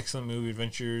at Excellent Movie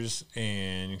Adventures,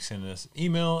 and you can send us an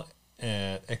email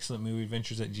at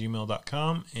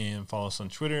excellentmovieadventures@gmail.com, and follow us on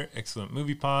Twitter, Excellent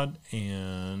Movie Pod,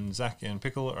 and Zach and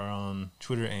Pickle are on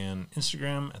Twitter and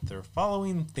Instagram at their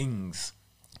following things.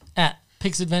 At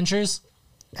Pix Adventures.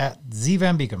 At Z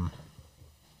Van Beekum.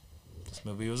 This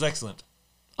movie was excellent.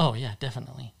 Oh, yeah,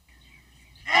 definitely.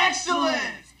 Excellent!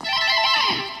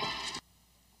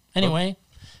 Anyway,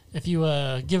 if you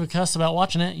give a cuss about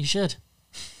watching it, you should.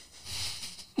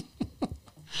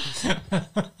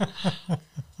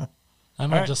 I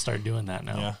might just start doing that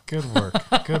now. Yeah. Good work.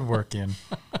 Good work, Ian.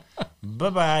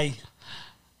 Bye-bye.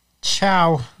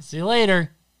 Ciao. See you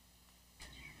later.